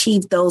not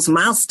achieved those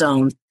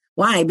milestones.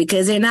 Why?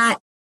 Because they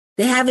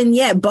haven't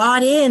yet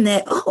bought in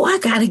that, I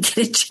got to get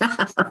a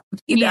job,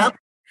 know?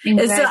 Exactly.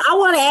 And so I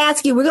want to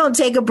ask you, we're going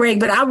to take a break,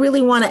 but I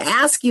really want to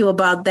ask you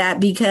about that,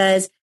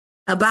 because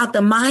about the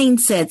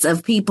mindsets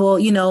of people,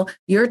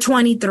 you're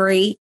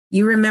 23.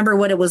 You remember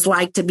what it was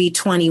like to be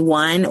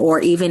 21 or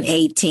even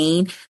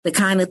 18, the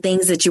kind of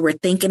things that you were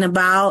thinking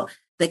about,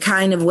 the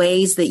kind of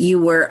ways that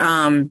you were,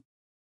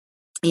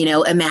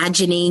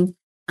 imagining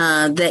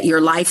that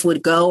your life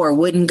would go or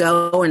wouldn't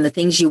go, and the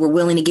things you were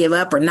willing to give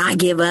up or not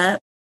give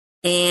up.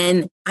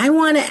 And I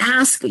want to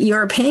ask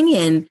your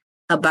opinion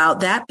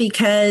about that,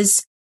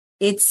 because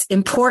it's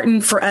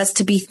important for us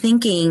to be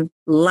thinking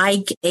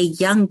like a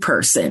young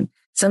person.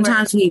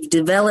 Sometimes we've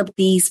developed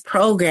these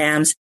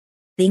programs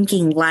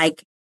thinking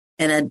like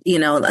not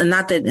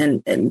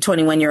that a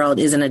 21-year-old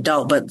is an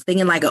adult, but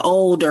thinking like an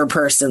older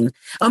person,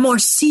 a more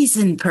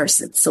seasoned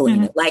person,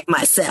 Celena, like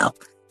myself,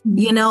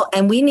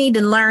 and we need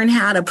to learn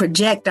how to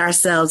project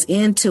ourselves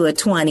into a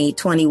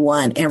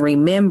 2021 and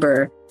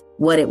remember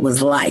what it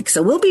was like.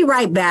 So we'll be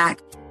right back.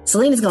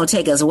 Celena's going to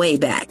take us way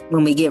back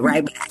when we get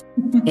right back.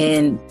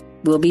 And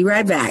we'll be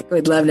right back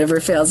with Love Never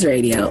Fails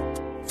Radio.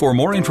 For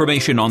more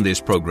information on this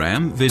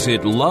program,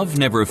 visit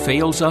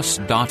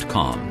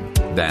loveneverfailsus.com.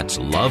 That's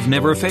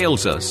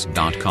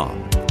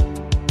loveneverfailsus.com.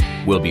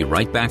 We'll be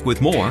right back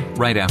with more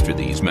right after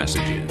these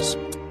messages.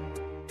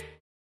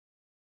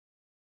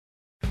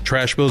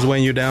 Trash bills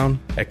weighing you down?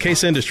 At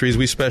Case Industries,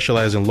 we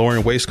specialize in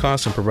lowering waste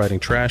costs and providing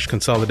trash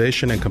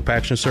consolidation and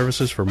compaction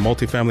services for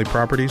multifamily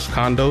properties,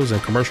 condos,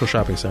 and commercial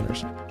shopping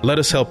centers. Let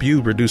us help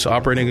you reduce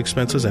operating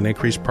expenses and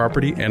increase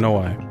property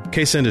NOI.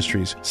 Case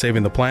Industries,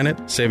 saving the planet,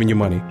 saving you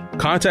money.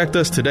 Contact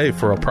us today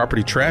for a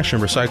property trash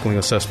and recycling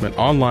assessment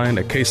online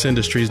at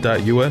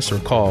caseindustries.us or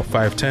call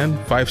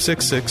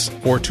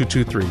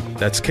 510-566-4223.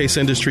 That's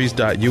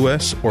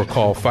caseindustries.us or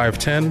call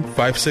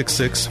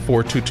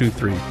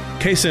 510-566-4223.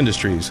 Case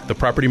Industries, the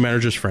property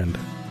manager's friend.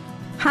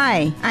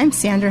 Hi, I'm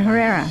Sandra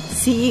Herrera,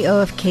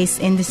 CEO of Case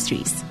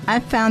Industries.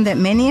 I've found that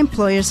many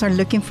employers are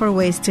looking for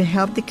ways to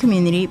help the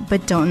community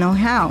but don't know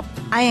how.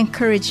 I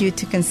encourage you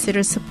to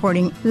consider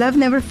supporting Love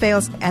Never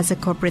Fails as a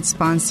corporate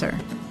sponsor.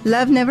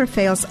 Love Never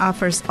Fails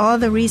offers all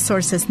the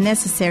resources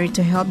necessary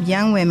to help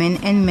young women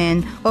and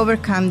men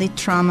overcome the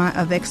trauma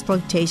of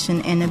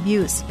exploitation and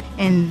abuse.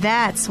 And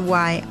that's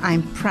why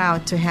I'm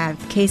proud to have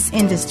Case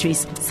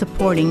Industries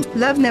supporting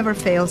Love Never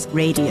Fails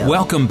Radio.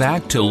 Welcome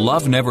back to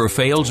Love Never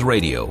Fails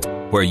Radio,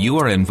 where you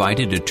are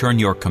invited to turn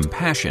your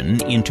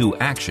compassion into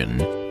action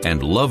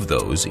and love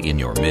those in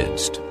your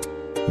midst.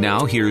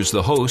 Now, here's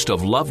the host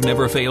of Love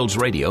Never Fails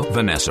Radio,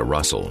 Vanessa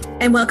Russell.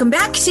 And welcome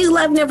back to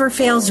Love Never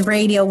Fails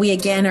Radio. We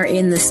again are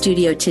in the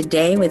studio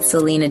today with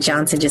Celena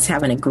Johnson, just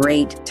having a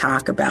great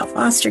talk about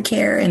foster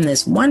care and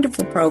this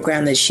wonderful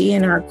program that she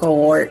and her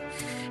cohort.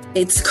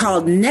 It's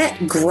called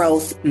Net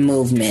Growth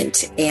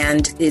Movement,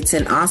 and it's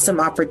an awesome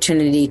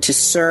opportunity to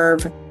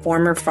serve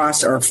former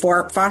foster or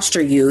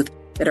foster youth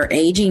that are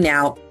aging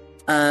out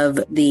of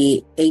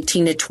the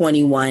 18 to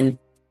 21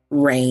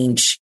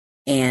 range.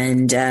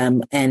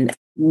 and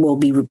will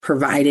be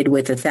provided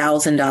with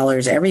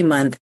 $1,000 every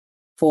month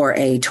for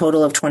a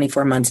total of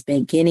 24 months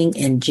beginning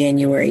in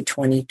January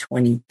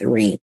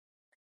 2023.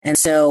 And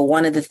so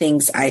one of the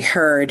things I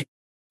heard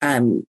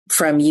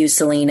from you,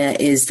 Celena,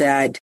 is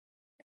that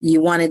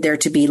you wanted there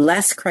to be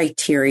less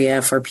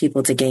criteria for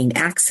people to gain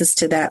access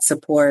to that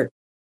support,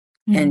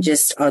 and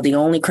just the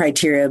only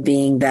criteria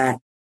being that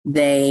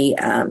they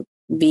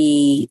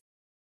be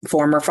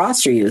former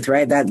foster youth,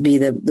 right? That'd be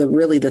the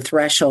really the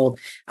threshold.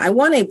 I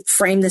want to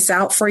frame this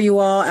out for you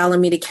all.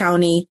 Alameda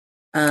County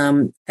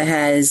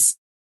has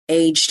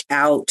aged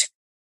out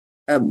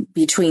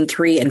between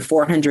 300 and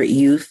 400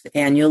 youth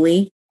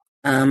annually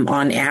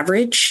on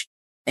average.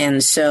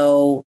 And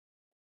so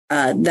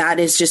that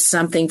is just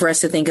something for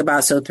us to think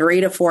about. So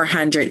 300 to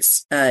 400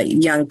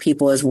 young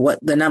people is what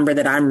the number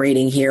that I'm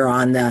reading here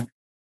on the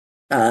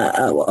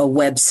a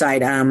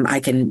website.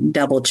 I can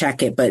double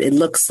check it, but it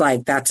looks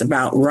like that's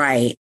about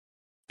right.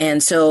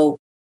 And so,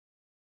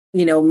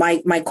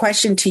 my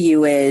question to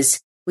you is,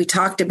 we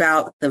talked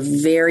about the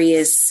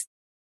various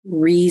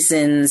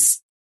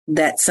reasons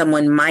that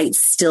someone might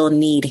still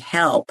need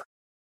help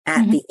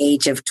at the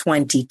age of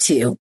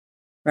 22,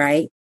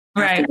 right?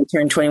 After they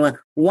turn 21.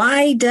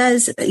 Why do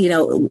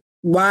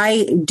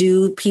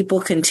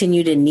people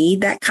continue to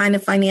need that kind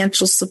of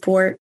financial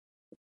support?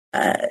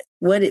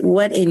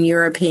 What in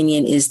your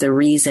opinion is the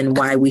reason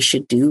why we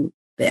should do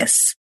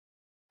this?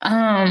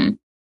 And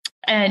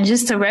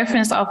just to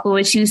reference off of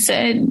what you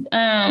said,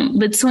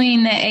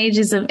 between the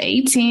ages of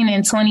 18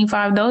 and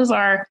 25, those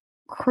are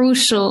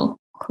crucial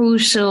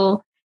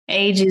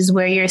ages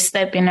where you're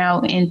stepping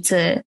out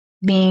into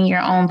being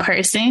your own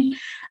person.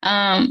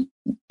 And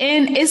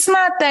it's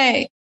not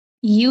that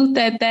youth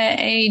at that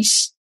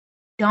age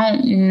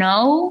don't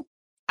know.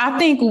 I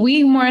think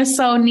we more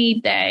so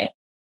need that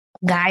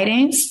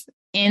guidance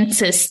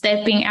into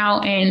stepping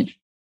out and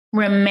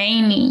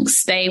remaining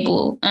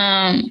stable.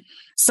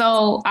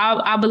 So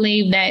I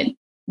believe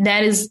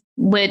that is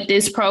what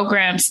this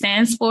program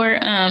stands for.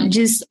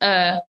 Just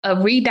a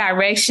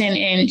redirection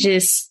and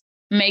just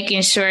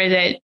making sure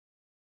that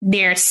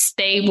they're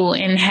stable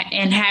and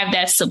have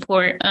that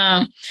support.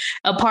 A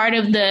part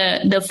of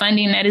the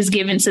funding that is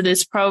given to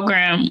this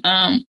program,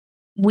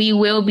 we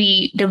will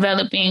be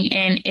developing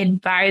an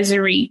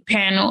advisory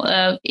panel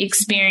of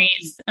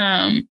experienced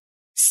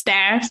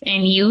staff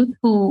and youth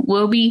who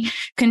will be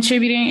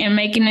contributing and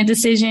making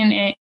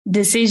the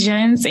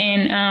decisions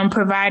and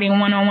providing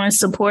one-on-one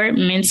support,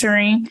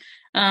 mentoring,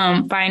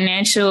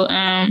 financial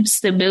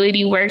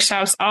stability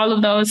workshops. All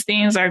of those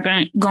things are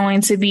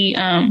going to be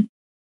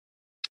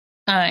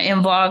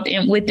involved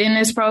within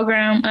this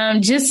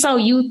program, just so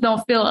youth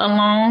don't feel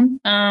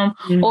alone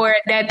or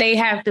that they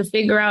have to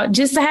figure out,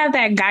 just to have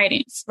that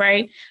guidance,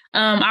 right?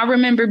 I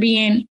remember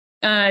being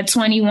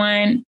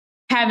 21,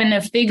 having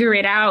to figure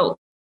it out.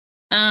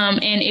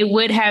 And it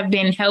would have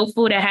been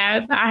helpful to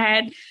have. I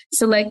had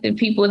selected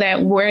people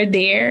that were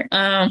there.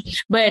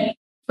 But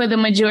for the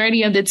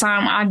majority of the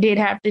time, I did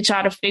have to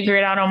try to figure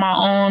it out on my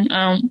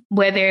own,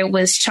 whether it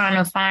was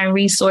trying to find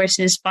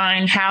resources,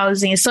 find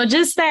housing. So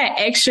just that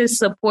extra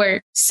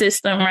support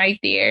system right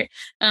there.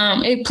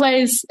 It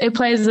plays a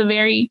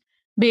very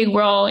big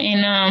role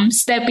in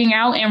stepping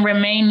out and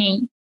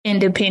remaining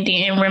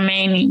independent and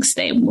remaining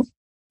stable.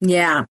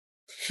 Yeah.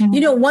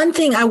 One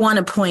thing I want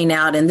to point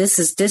out, and this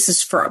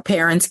is for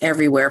parents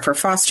everywhere, for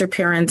foster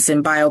parents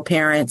and bio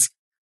parents.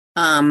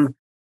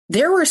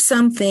 There were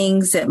some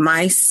things that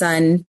my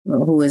son,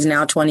 who is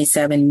now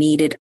 27,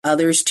 needed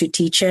others to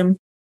teach him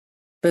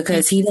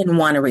because he didn't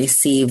want to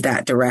receive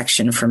that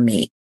direction from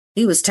me.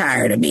 He was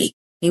tired of me.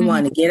 He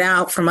wanted to get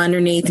out from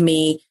underneath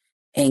me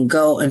and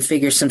go and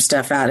figure some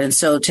stuff out. And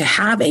so to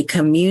have a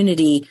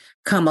community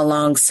come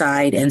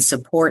alongside and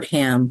support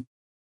him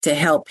to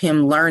help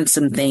him learn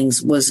some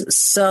things was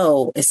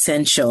so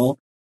essential.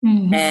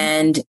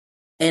 And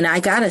I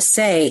gotta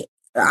say,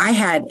 I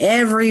had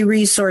every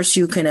resource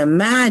you can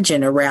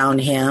imagine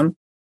around him,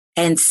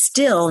 and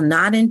still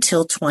not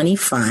until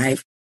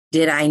 25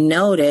 did I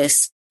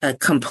notice a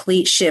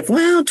complete shift.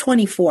 Well,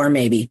 24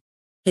 maybe.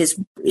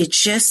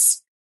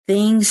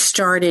 Things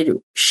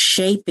started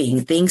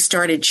shaping, things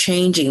started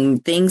changing,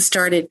 things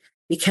started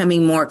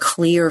becoming more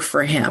clear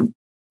for him.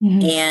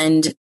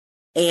 And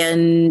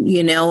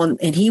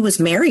he was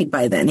married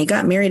by then. He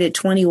got married at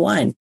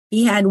 21.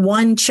 He had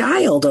one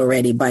child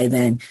already by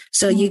then.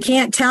 So you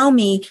can't tell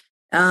me,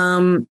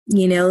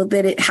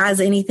 that it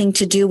has anything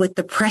to do with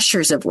the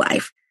pressures of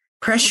life.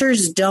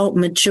 Pressures don't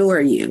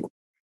mature you.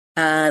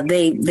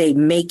 They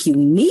make you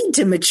need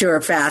to mature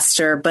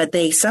faster, but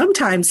they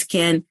sometimes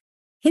can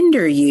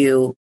hinder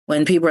you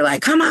when people are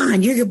like, come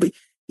on,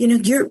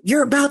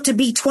 you're about to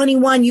be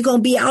 21. You're going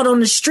to be out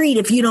on the street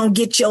if you don't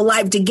get your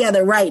life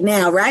together right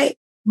now. Right.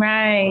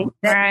 Right.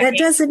 That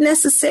doesn't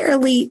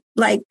necessarily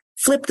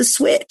flip the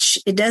switch.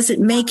 It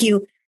doesn't make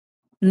you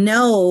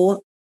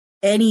know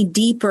any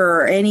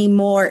deeper or any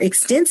more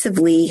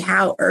extensively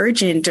how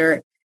urgent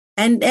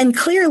and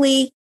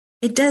clearly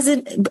it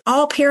doesn't,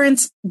 all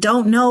parents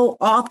don't know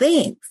all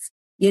things.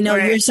 You know,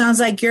 Right. it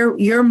sounds like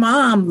your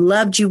mom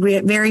loved you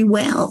very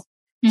well.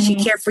 She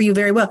cared for you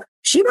very well.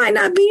 She might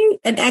not be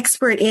an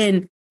expert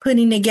in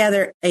putting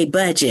together a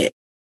budget,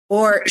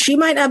 or she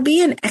might not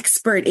be an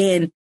expert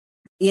in,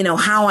 you know,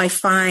 how I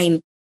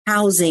find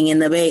housing in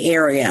the Bay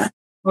Area.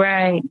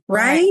 Right.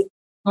 Right?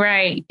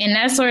 Right. And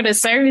that's where the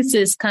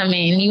services come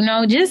in, you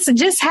know,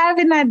 just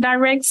having that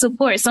direct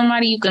support,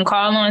 somebody you can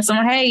call on,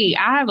 someone, hey,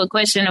 I have a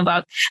question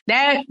about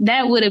that.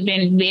 That would have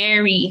been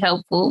very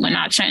helpful when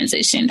I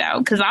transitioned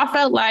out, because I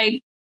felt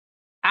like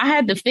I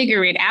had to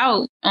figure it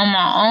out on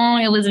my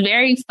own. It was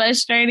very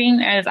frustrating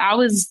as I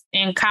was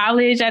in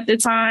college at the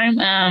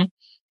time,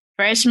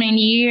 freshman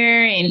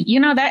year. And,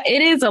 you know, that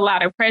it is a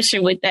lot of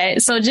pressure with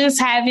that. So just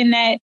having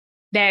that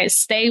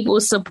stable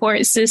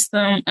support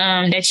system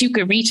that you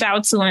could reach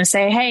out to and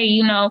say, hey,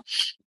 you know,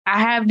 I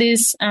have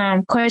this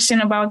question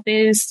about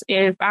this.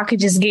 If I could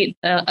just get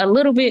a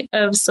little bit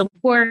of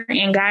support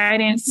and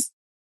guidance,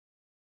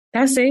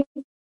 that's it.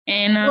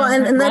 And,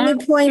 and let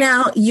me point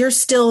out, you're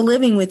still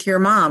living with your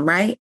mom,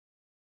 right?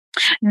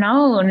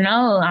 No,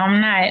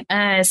 I'm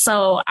not.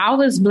 So I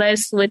was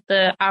blessed with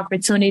the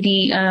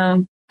opportunity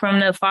from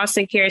the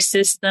foster care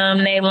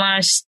system. They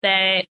launched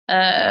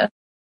that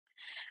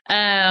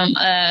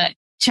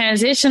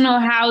transitional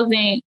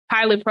housing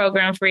pilot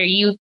program for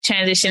youth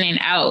transitioning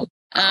out.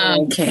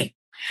 Okay.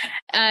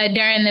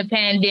 During the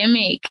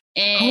pandemic.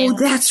 And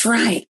that's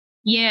right.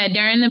 Yeah,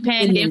 during the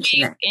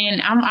pandemic.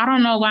 And I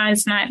don't know why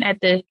it's not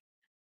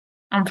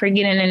I'm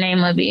forgetting the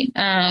name of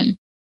it.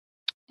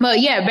 But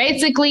yeah,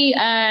 basically,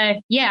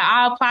 I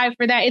applied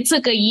for that. It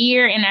took a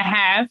year and a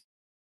half.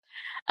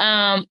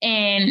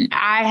 And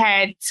I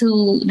had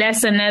to,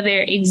 that's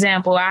another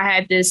example. I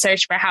had to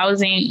search for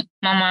housing.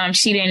 My mom,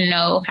 she didn't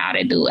know how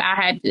to do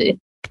it.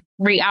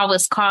 I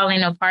was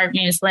calling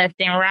apartments left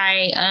and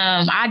right.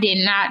 I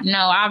did not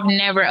know. I've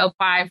never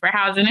applied for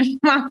housing in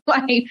my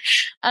life.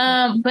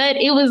 But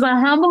it was a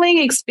humbling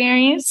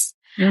experience.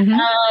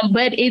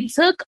 But it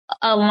took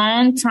a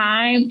long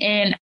time,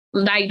 and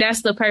like,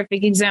 that's the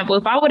perfect example.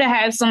 If I would have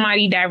had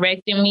somebody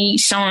directing me,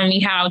 showing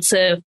me how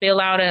to fill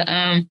out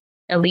a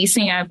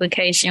leasing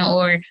application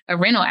or a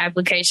rental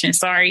application,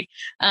 signing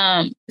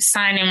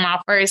my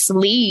first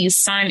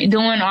lease,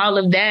 doing all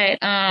of that,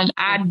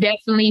 I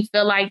definitely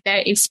feel like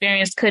that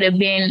experience could have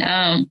been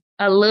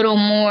a little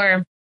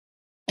more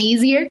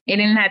easier. It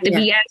didn't have to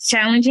be as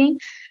challenging.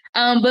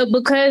 But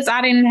because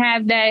I didn't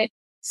have that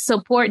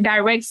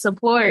direct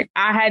support,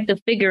 I had to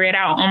figure it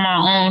out on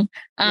my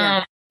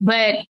own.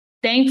 But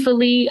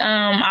thankfully,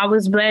 I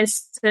was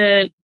blessed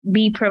to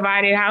be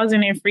provided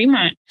housing in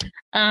Fremont.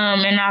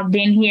 And I've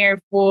been here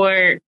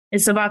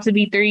it's about to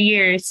be 3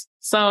 years.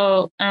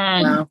 So,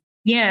 wow.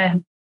 Yeah.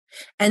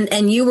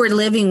 And you were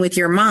living with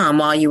your mom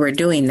while you were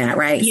doing that,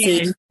 right? Yeah.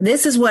 See,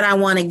 this is what I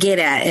want to get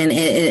at.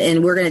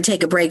 And we're going to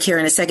take a break here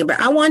in a second, but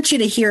I want you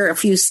to hear a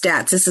few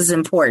stats. This is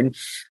important.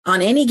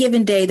 On any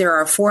given day, there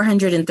are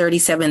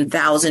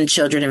 437,000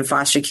 children in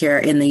foster care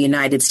in the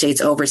United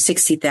States, over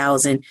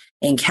 60,000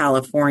 in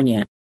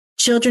California.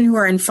 Children who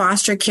are in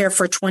foster care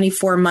for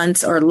 24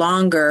 months or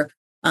longer,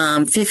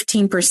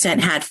 15%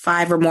 had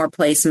 5 or more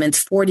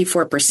placements,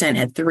 44%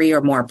 had 3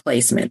 or more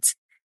placements.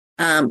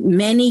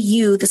 Many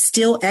youth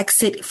still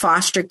exit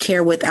foster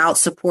care without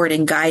support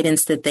and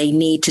guidance that they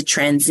need to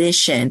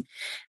transition.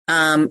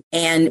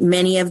 And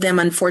many of them,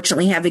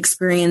 unfortunately, have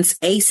experienced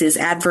ACEs,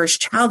 adverse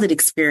childhood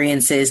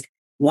experiences,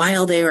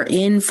 while they are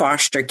in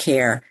foster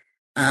care.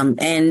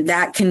 And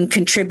that can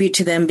contribute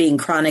to them being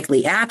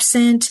chronically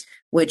absent,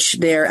 which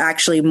they're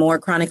actually more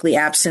chronically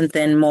absent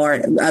than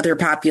more other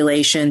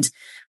populations.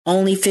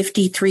 Only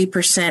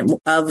 53%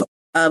 of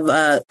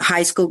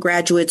high school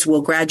graduates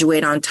will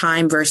graduate on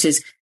time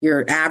versus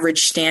your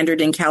average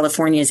standard in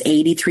California is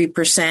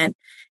 83%.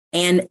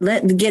 And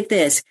get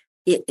this,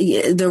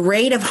 the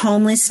rate of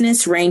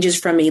homelessness ranges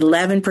from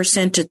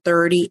 11% to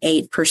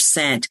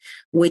 38%,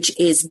 which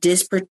is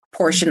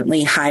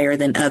disproportionately higher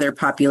than other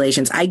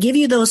populations. I give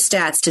you those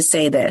stats to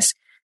say this.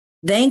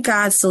 Thank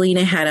God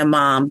Celena had a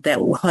mom that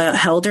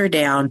held her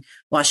down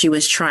while she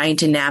was trying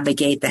to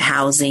navigate the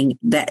housing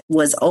that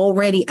was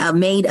already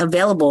made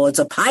available. It's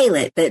a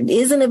pilot that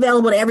isn't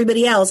available to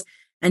everybody else.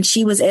 And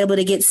she was able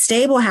to get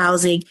stable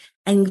housing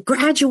and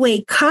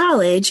graduate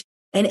college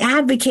and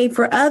advocate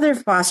for other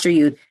foster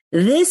youth.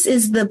 This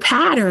is the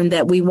pattern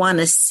that we want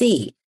to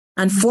see.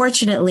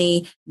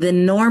 Unfortunately, the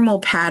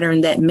normal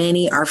pattern that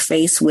many are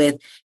faced with,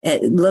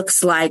 it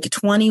looks like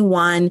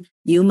 21,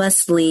 you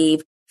must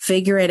leave,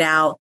 figure it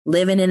out,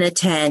 living in a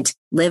tent,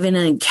 living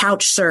in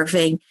couch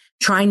surfing,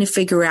 trying to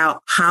figure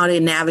out how to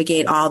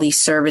navigate all these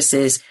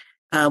services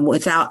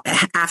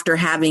after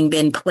having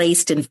been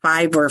placed in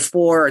 5 or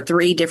 4 or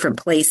 3 different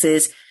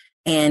places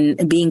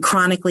and being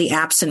chronically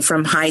absent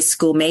from high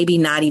school, maybe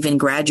not even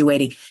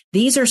graduating.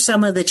 These are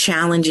some of the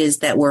challenges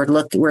that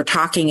we're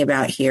talking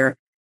about here.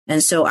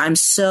 And so I'm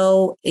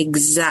so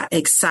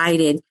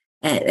excited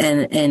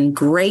and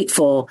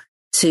grateful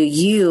to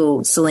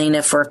you,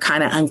 Celena, for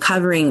kind of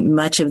uncovering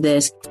much of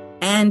this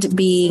and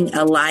being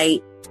a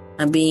light,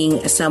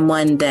 being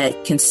someone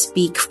that can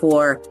speak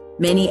for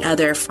many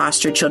other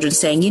foster children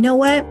saying, you know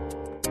what?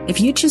 If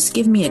you just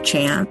give me a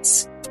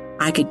chance,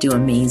 I could do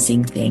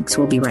amazing things.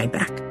 We'll be right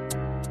back.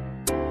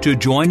 To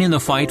join in the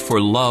fight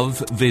for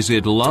love,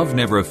 visit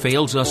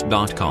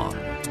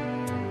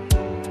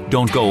loveneverfailsus.com.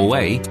 Don't go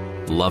away.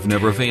 Love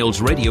Never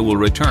Fails Radio will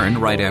return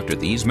right after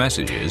these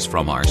messages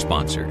from our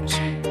sponsors.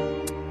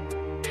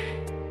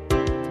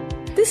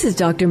 This is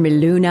Dr.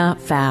 Miluna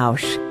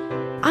Fausch.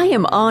 I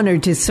am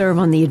honored to serve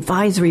on the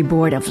advisory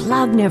board of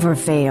Love Never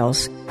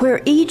Fails,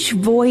 where each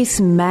voice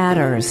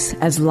matters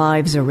as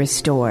lives are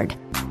restored.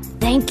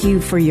 Thank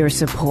you for your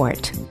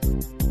support.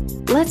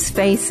 Let's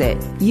face it,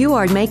 you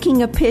are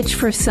making a pitch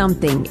for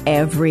something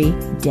every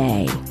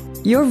day.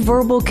 Your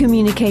verbal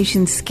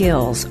communication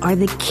skills are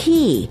the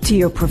key to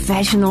your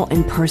professional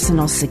and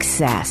personal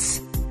success.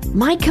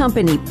 My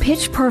company,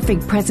 Pitch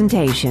Perfect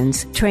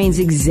Presentations, trains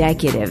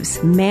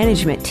executives,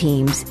 management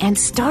teams, and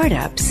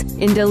startups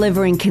in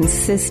delivering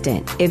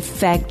consistent,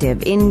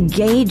 effective,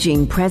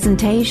 engaging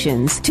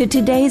presentations to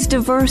today's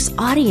diverse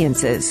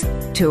audiences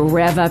to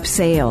rev up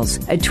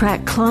sales,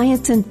 attract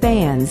clients and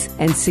fans,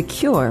 and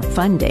secure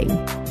funding.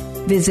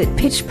 Visit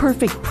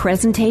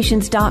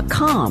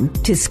pitchperfectpresentations.com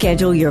to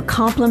schedule your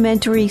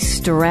complimentary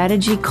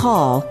strategy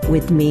call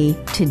with me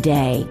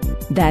today.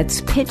 That's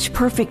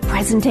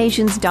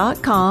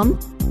pitchperfectpresentations.com,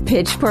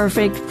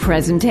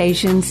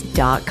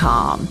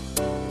 pitchperfectpresentations.com.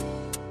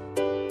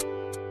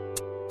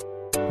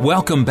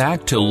 Welcome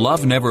back to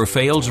Love Never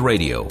Fails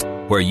Radio,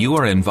 where you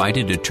are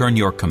invited to turn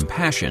your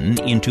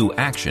compassion into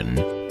action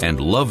and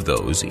love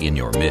those in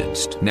your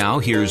midst. Now,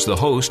 here's the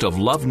host of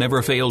Love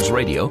Never Fails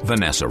Radio,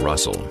 Vanessa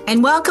Russell.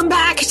 And welcome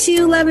back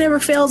to Love Never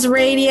Fails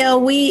Radio.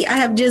 We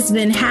have just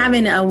been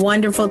having a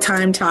wonderful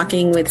time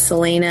talking with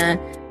Celena.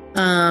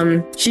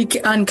 She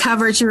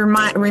uncovered, she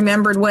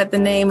remembered what the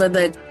name of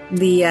the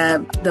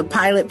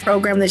pilot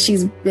program that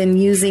she's been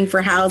using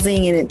for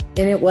housing, and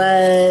it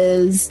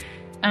was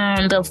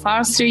the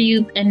Foster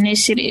Youth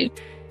Initiative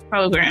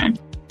Program.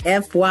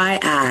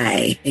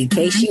 FYI, in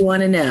case you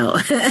want to know.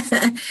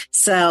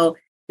 So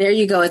there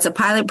you go. It's a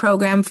pilot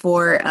program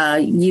for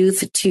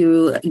youth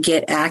to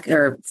get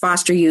or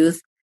foster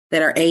youth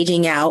that are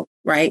aging out,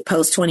 right,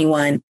 post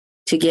 21,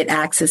 to get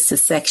access to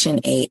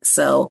Section 8.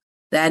 So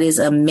that is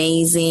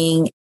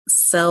amazing.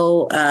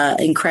 So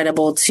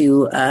incredible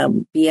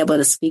to be able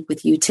to speak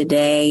with you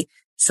today,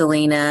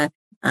 Celena.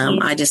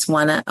 I just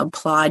want to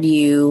applaud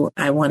you.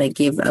 I want to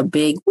give a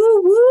big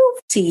woo woo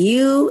to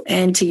you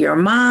and to your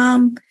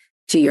mom,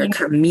 to your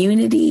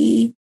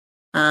community,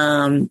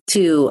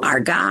 to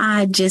our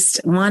God. Just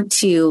want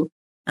to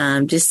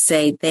just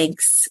say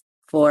thanks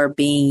for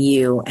being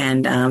you,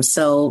 and I'm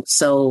so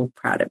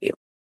proud of you.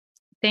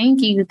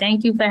 Thank you.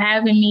 Thank you for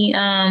having me.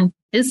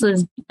 This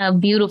was a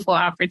beautiful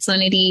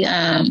opportunity.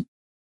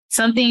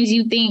 Some things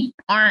you think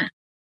aren't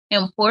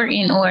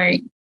important, or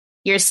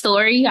your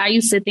story, I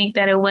used to think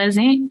that it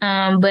wasn't,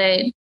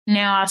 but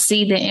now I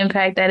see the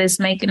impact that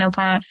it's making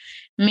upon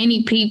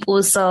many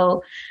people.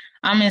 So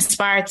I'm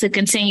inspired to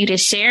continue to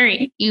share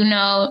it,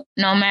 no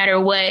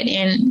matter what.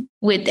 And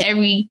with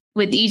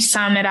each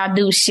time that I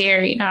do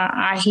share it,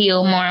 I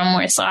heal more and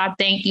more. So I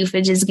thank you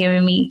for just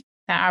giving me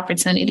the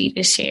opportunity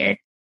to share.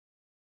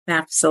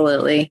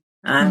 Absolutely.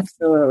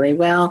 Absolutely.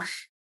 Well,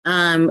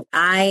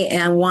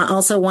 I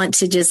also want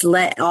to just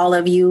let all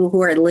of you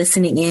who are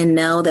listening in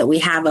know that we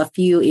have a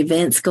few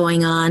events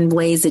going on,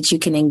 ways that you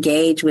can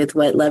engage with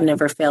what Love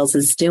Never Fails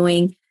is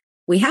doing.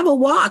 We have a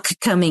walk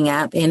coming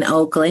up in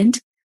Oakland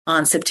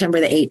on September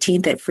the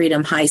 18th at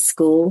Freedom High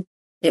School.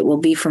 It will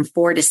be from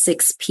 4 to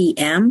 6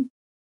 p.m.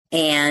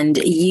 And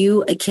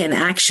you can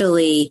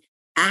actually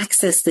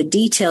access the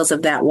details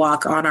of that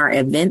walk on our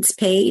events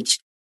page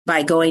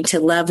by going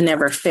to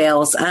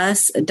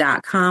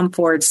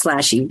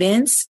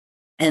loveneverfailsus.com/events.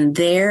 And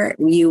there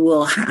you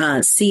will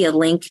see a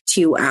link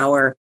to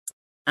our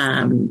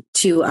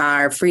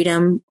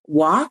Freedom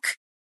Walk.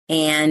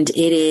 And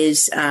it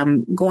is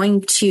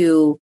going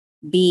to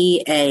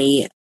be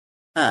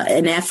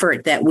an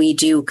effort that we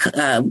do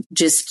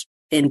just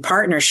in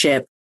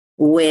partnership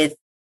with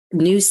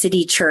New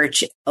City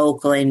Church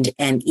Oakland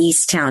and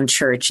Easttown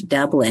Church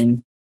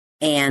Dublin.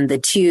 And the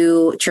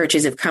two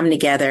churches have come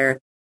together.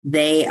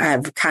 They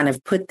have kind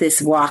of put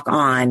this walk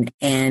on,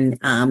 and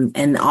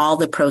all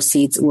the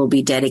proceeds will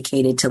be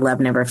dedicated to Love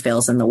Never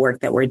Fails and the work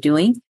that we're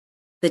doing.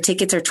 The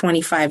tickets are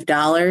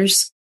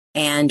 $25,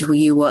 and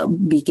you will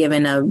be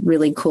given a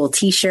really cool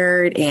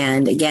T-shirt,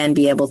 and again,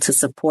 be able to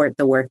support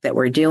the work that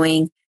we're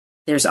doing.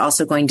 There's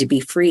also going to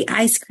be free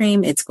ice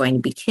cream. It's going to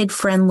be kid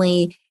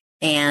friendly,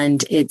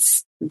 and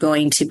it's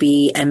going to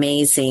be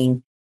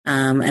amazing,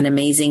 an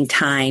amazing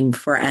time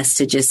for us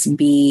to just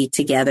be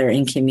together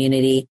in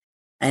community.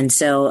 And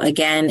so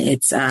again,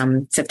 it's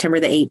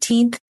September the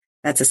 18th.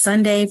 That's a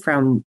Sunday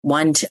from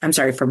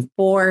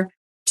 4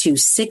 to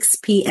 6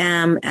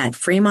 p.m. at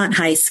Fremont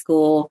High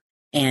School.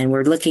 And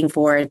we're looking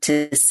forward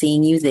to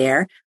seeing you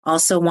there.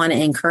 Also want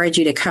to encourage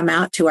you to come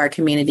out to our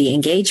Community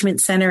Engagement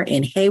Center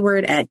in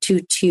Hayward at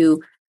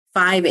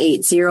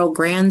 22580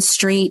 Grand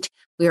Street.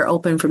 We are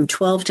open from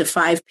 12 to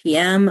 5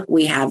 p.m.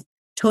 We have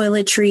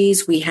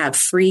toiletries. We have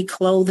free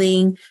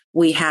clothing.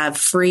 We have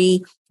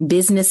free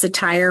business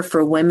attire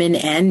for women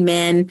and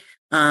men.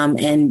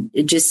 And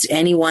just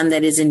anyone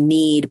that is in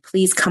need,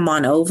 please come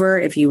on over.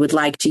 If you would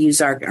like to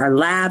use our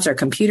labs, our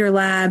computer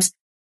labs,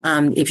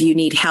 if you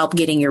need help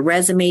getting your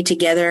resume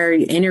together,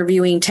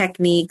 interviewing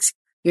techniques,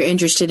 you're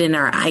interested in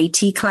our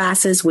IT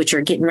classes, which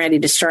are getting ready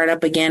to start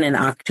up again in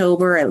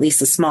October, at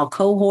least a small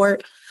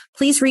cohort,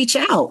 please reach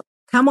out.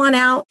 Come on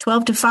out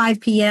 12 to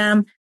 5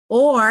 p.m.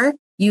 Or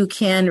you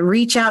can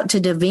reach out to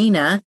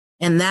Davina,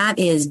 and that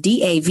is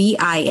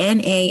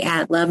DAVINA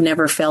at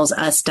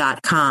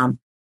loveneverfailsus.com.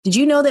 Did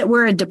you know that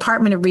we're a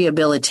Department of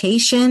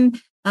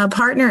Rehabilitation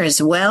partner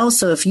as well?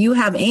 So if you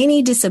have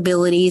any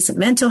disabilities,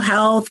 mental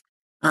health,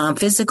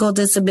 physical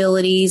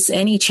disabilities,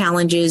 any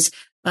challenges,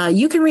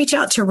 you can reach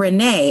out to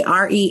Renee,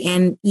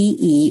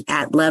 RENEE,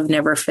 at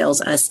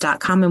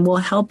loveneverfailsus.com, and we'll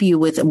help you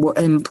with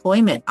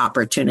employment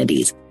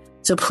opportunities.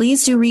 So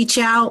please do reach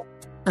out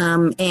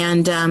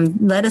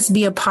and let us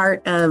be a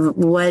part of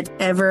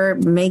whatever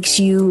makes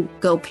you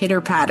go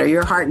pitter-patter,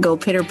 your heart go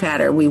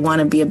pitter-patter. We want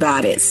to be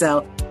about it.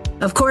 So,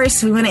 of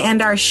course, we want to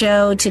end our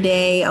show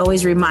today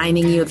always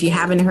reminding you, if you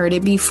haven't heard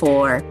it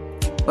before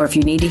or if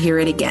you need to hear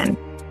it again,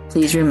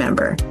 please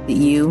remember that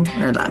you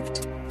are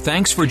loved.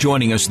 Thanks for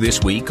joining us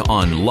this week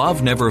on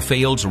Love Never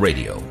Fails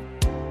Radio.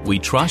 We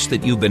trust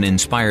that you've been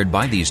inspired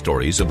by these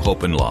stories of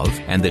hope and love,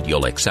 and that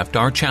you'll accept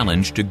our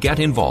challenge to get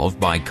involved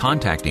by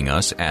contacting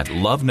us at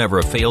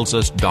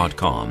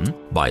loveneverfailsus.com,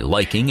 by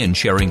liking and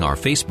sharing our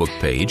Facebook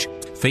page,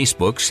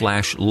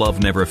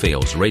 Facebook/Love Never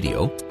Fails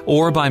Radio,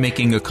 or by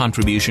making a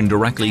contribution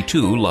directly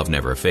to Love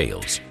Never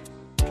Fails.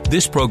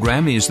 This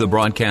program is the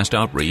broadcast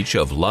outreach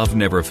of Love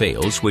Never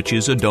Fails, which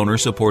is a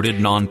donor-supported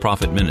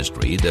nonprofit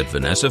ministry that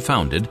Vanessa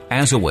founded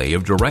as a way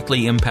of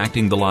directly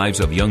impacting the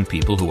lives of young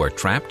people who are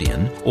trapped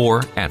in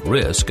or at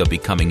risk of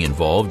becoming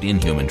involved in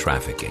human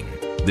trafficking.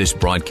 This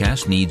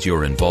broadcast needs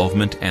your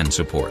involvement and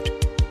support.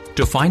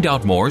 To find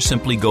out more,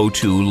 simply go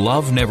to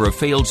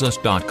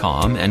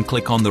loveneverfailsus.com and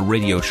click on the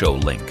radio show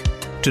link.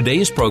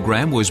 Today's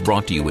program was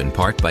brought to you in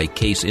part by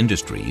Case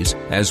Industries,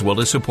 as well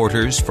as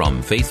supporters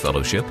from Faith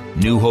Fellowship,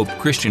 New Hope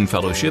Christian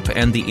Fellowship,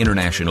 and the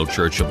International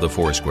Church of the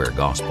Foursquare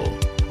Gospel.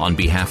 On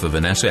behalf of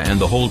Vanessa and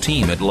the whole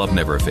team at Love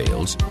Never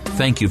Fails,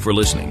 thank you for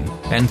listening,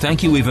 and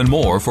thank you even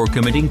more for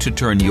committing to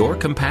turn your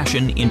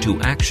compassion into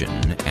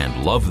action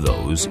and love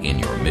those in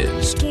your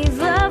midst. Give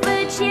love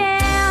a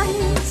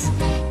chance.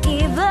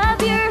 Give up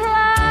your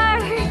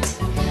heart.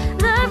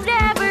 Love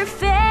never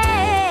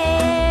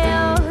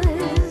fails.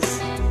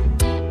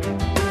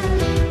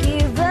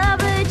 Give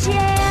up a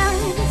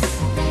chance.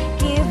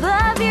 Give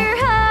up your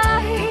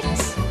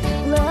heart.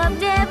 Love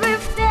never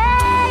fails.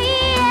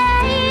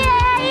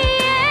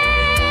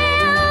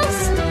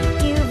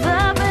 Give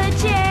up a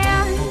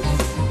chance.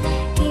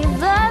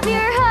 Give up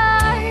your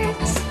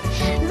heart.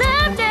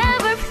 Love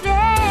never fails.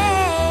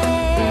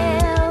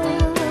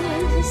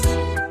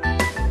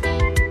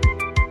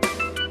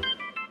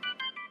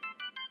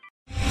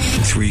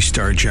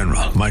 3-star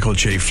General Michael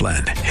J.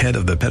 Flynn, head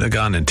of the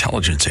Pentagon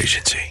Intelligence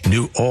Agency,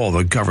 knew all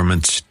the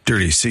government's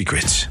dirty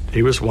secrets.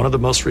 He was one of the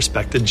most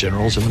respected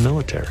generals in the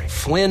military.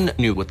 Flynn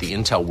knew what the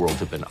intel world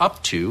had been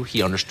up to.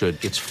 He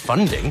understood its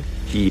funding.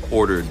 He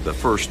ordered the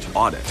first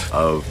audit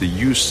of the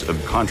use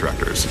of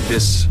contractors.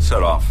 This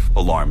set off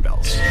alarm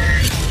bells.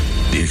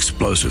 The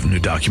explosive new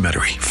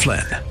documentary,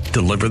 Flynn,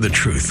 Deliver the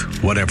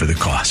Truth, Whatever the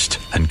Cost,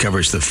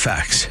 uncovers the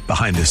facts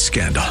behind this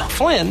scandal.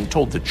 Flynn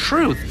told the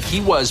truth.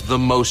 He was the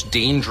most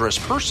dangerous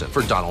person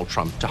for Donald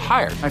Trump to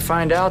hire. I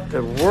find out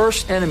the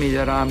worst enemy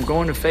that I'm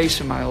going to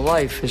face in my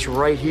life is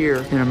right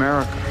here in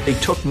America. They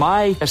took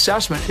my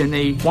assessment and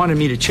they wanted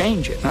me to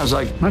change it. And I was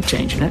like, I'm not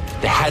changing it.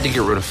 They had to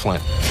get rid of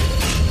Flynn.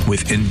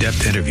 With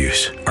in-depth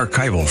interviews,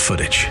 archival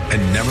footage,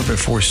 and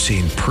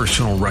never-before-seen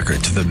personal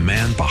records of the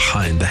man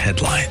behind the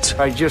headlines.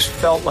 I just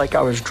felt like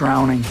I was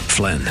drowning.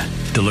 Flynn,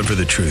 Deliver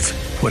the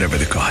Truth, Whatever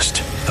the Cost.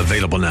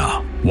 Available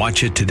now.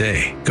 Watch it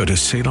today. Go to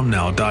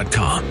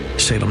salemnow.com.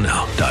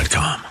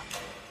 salemnow.com.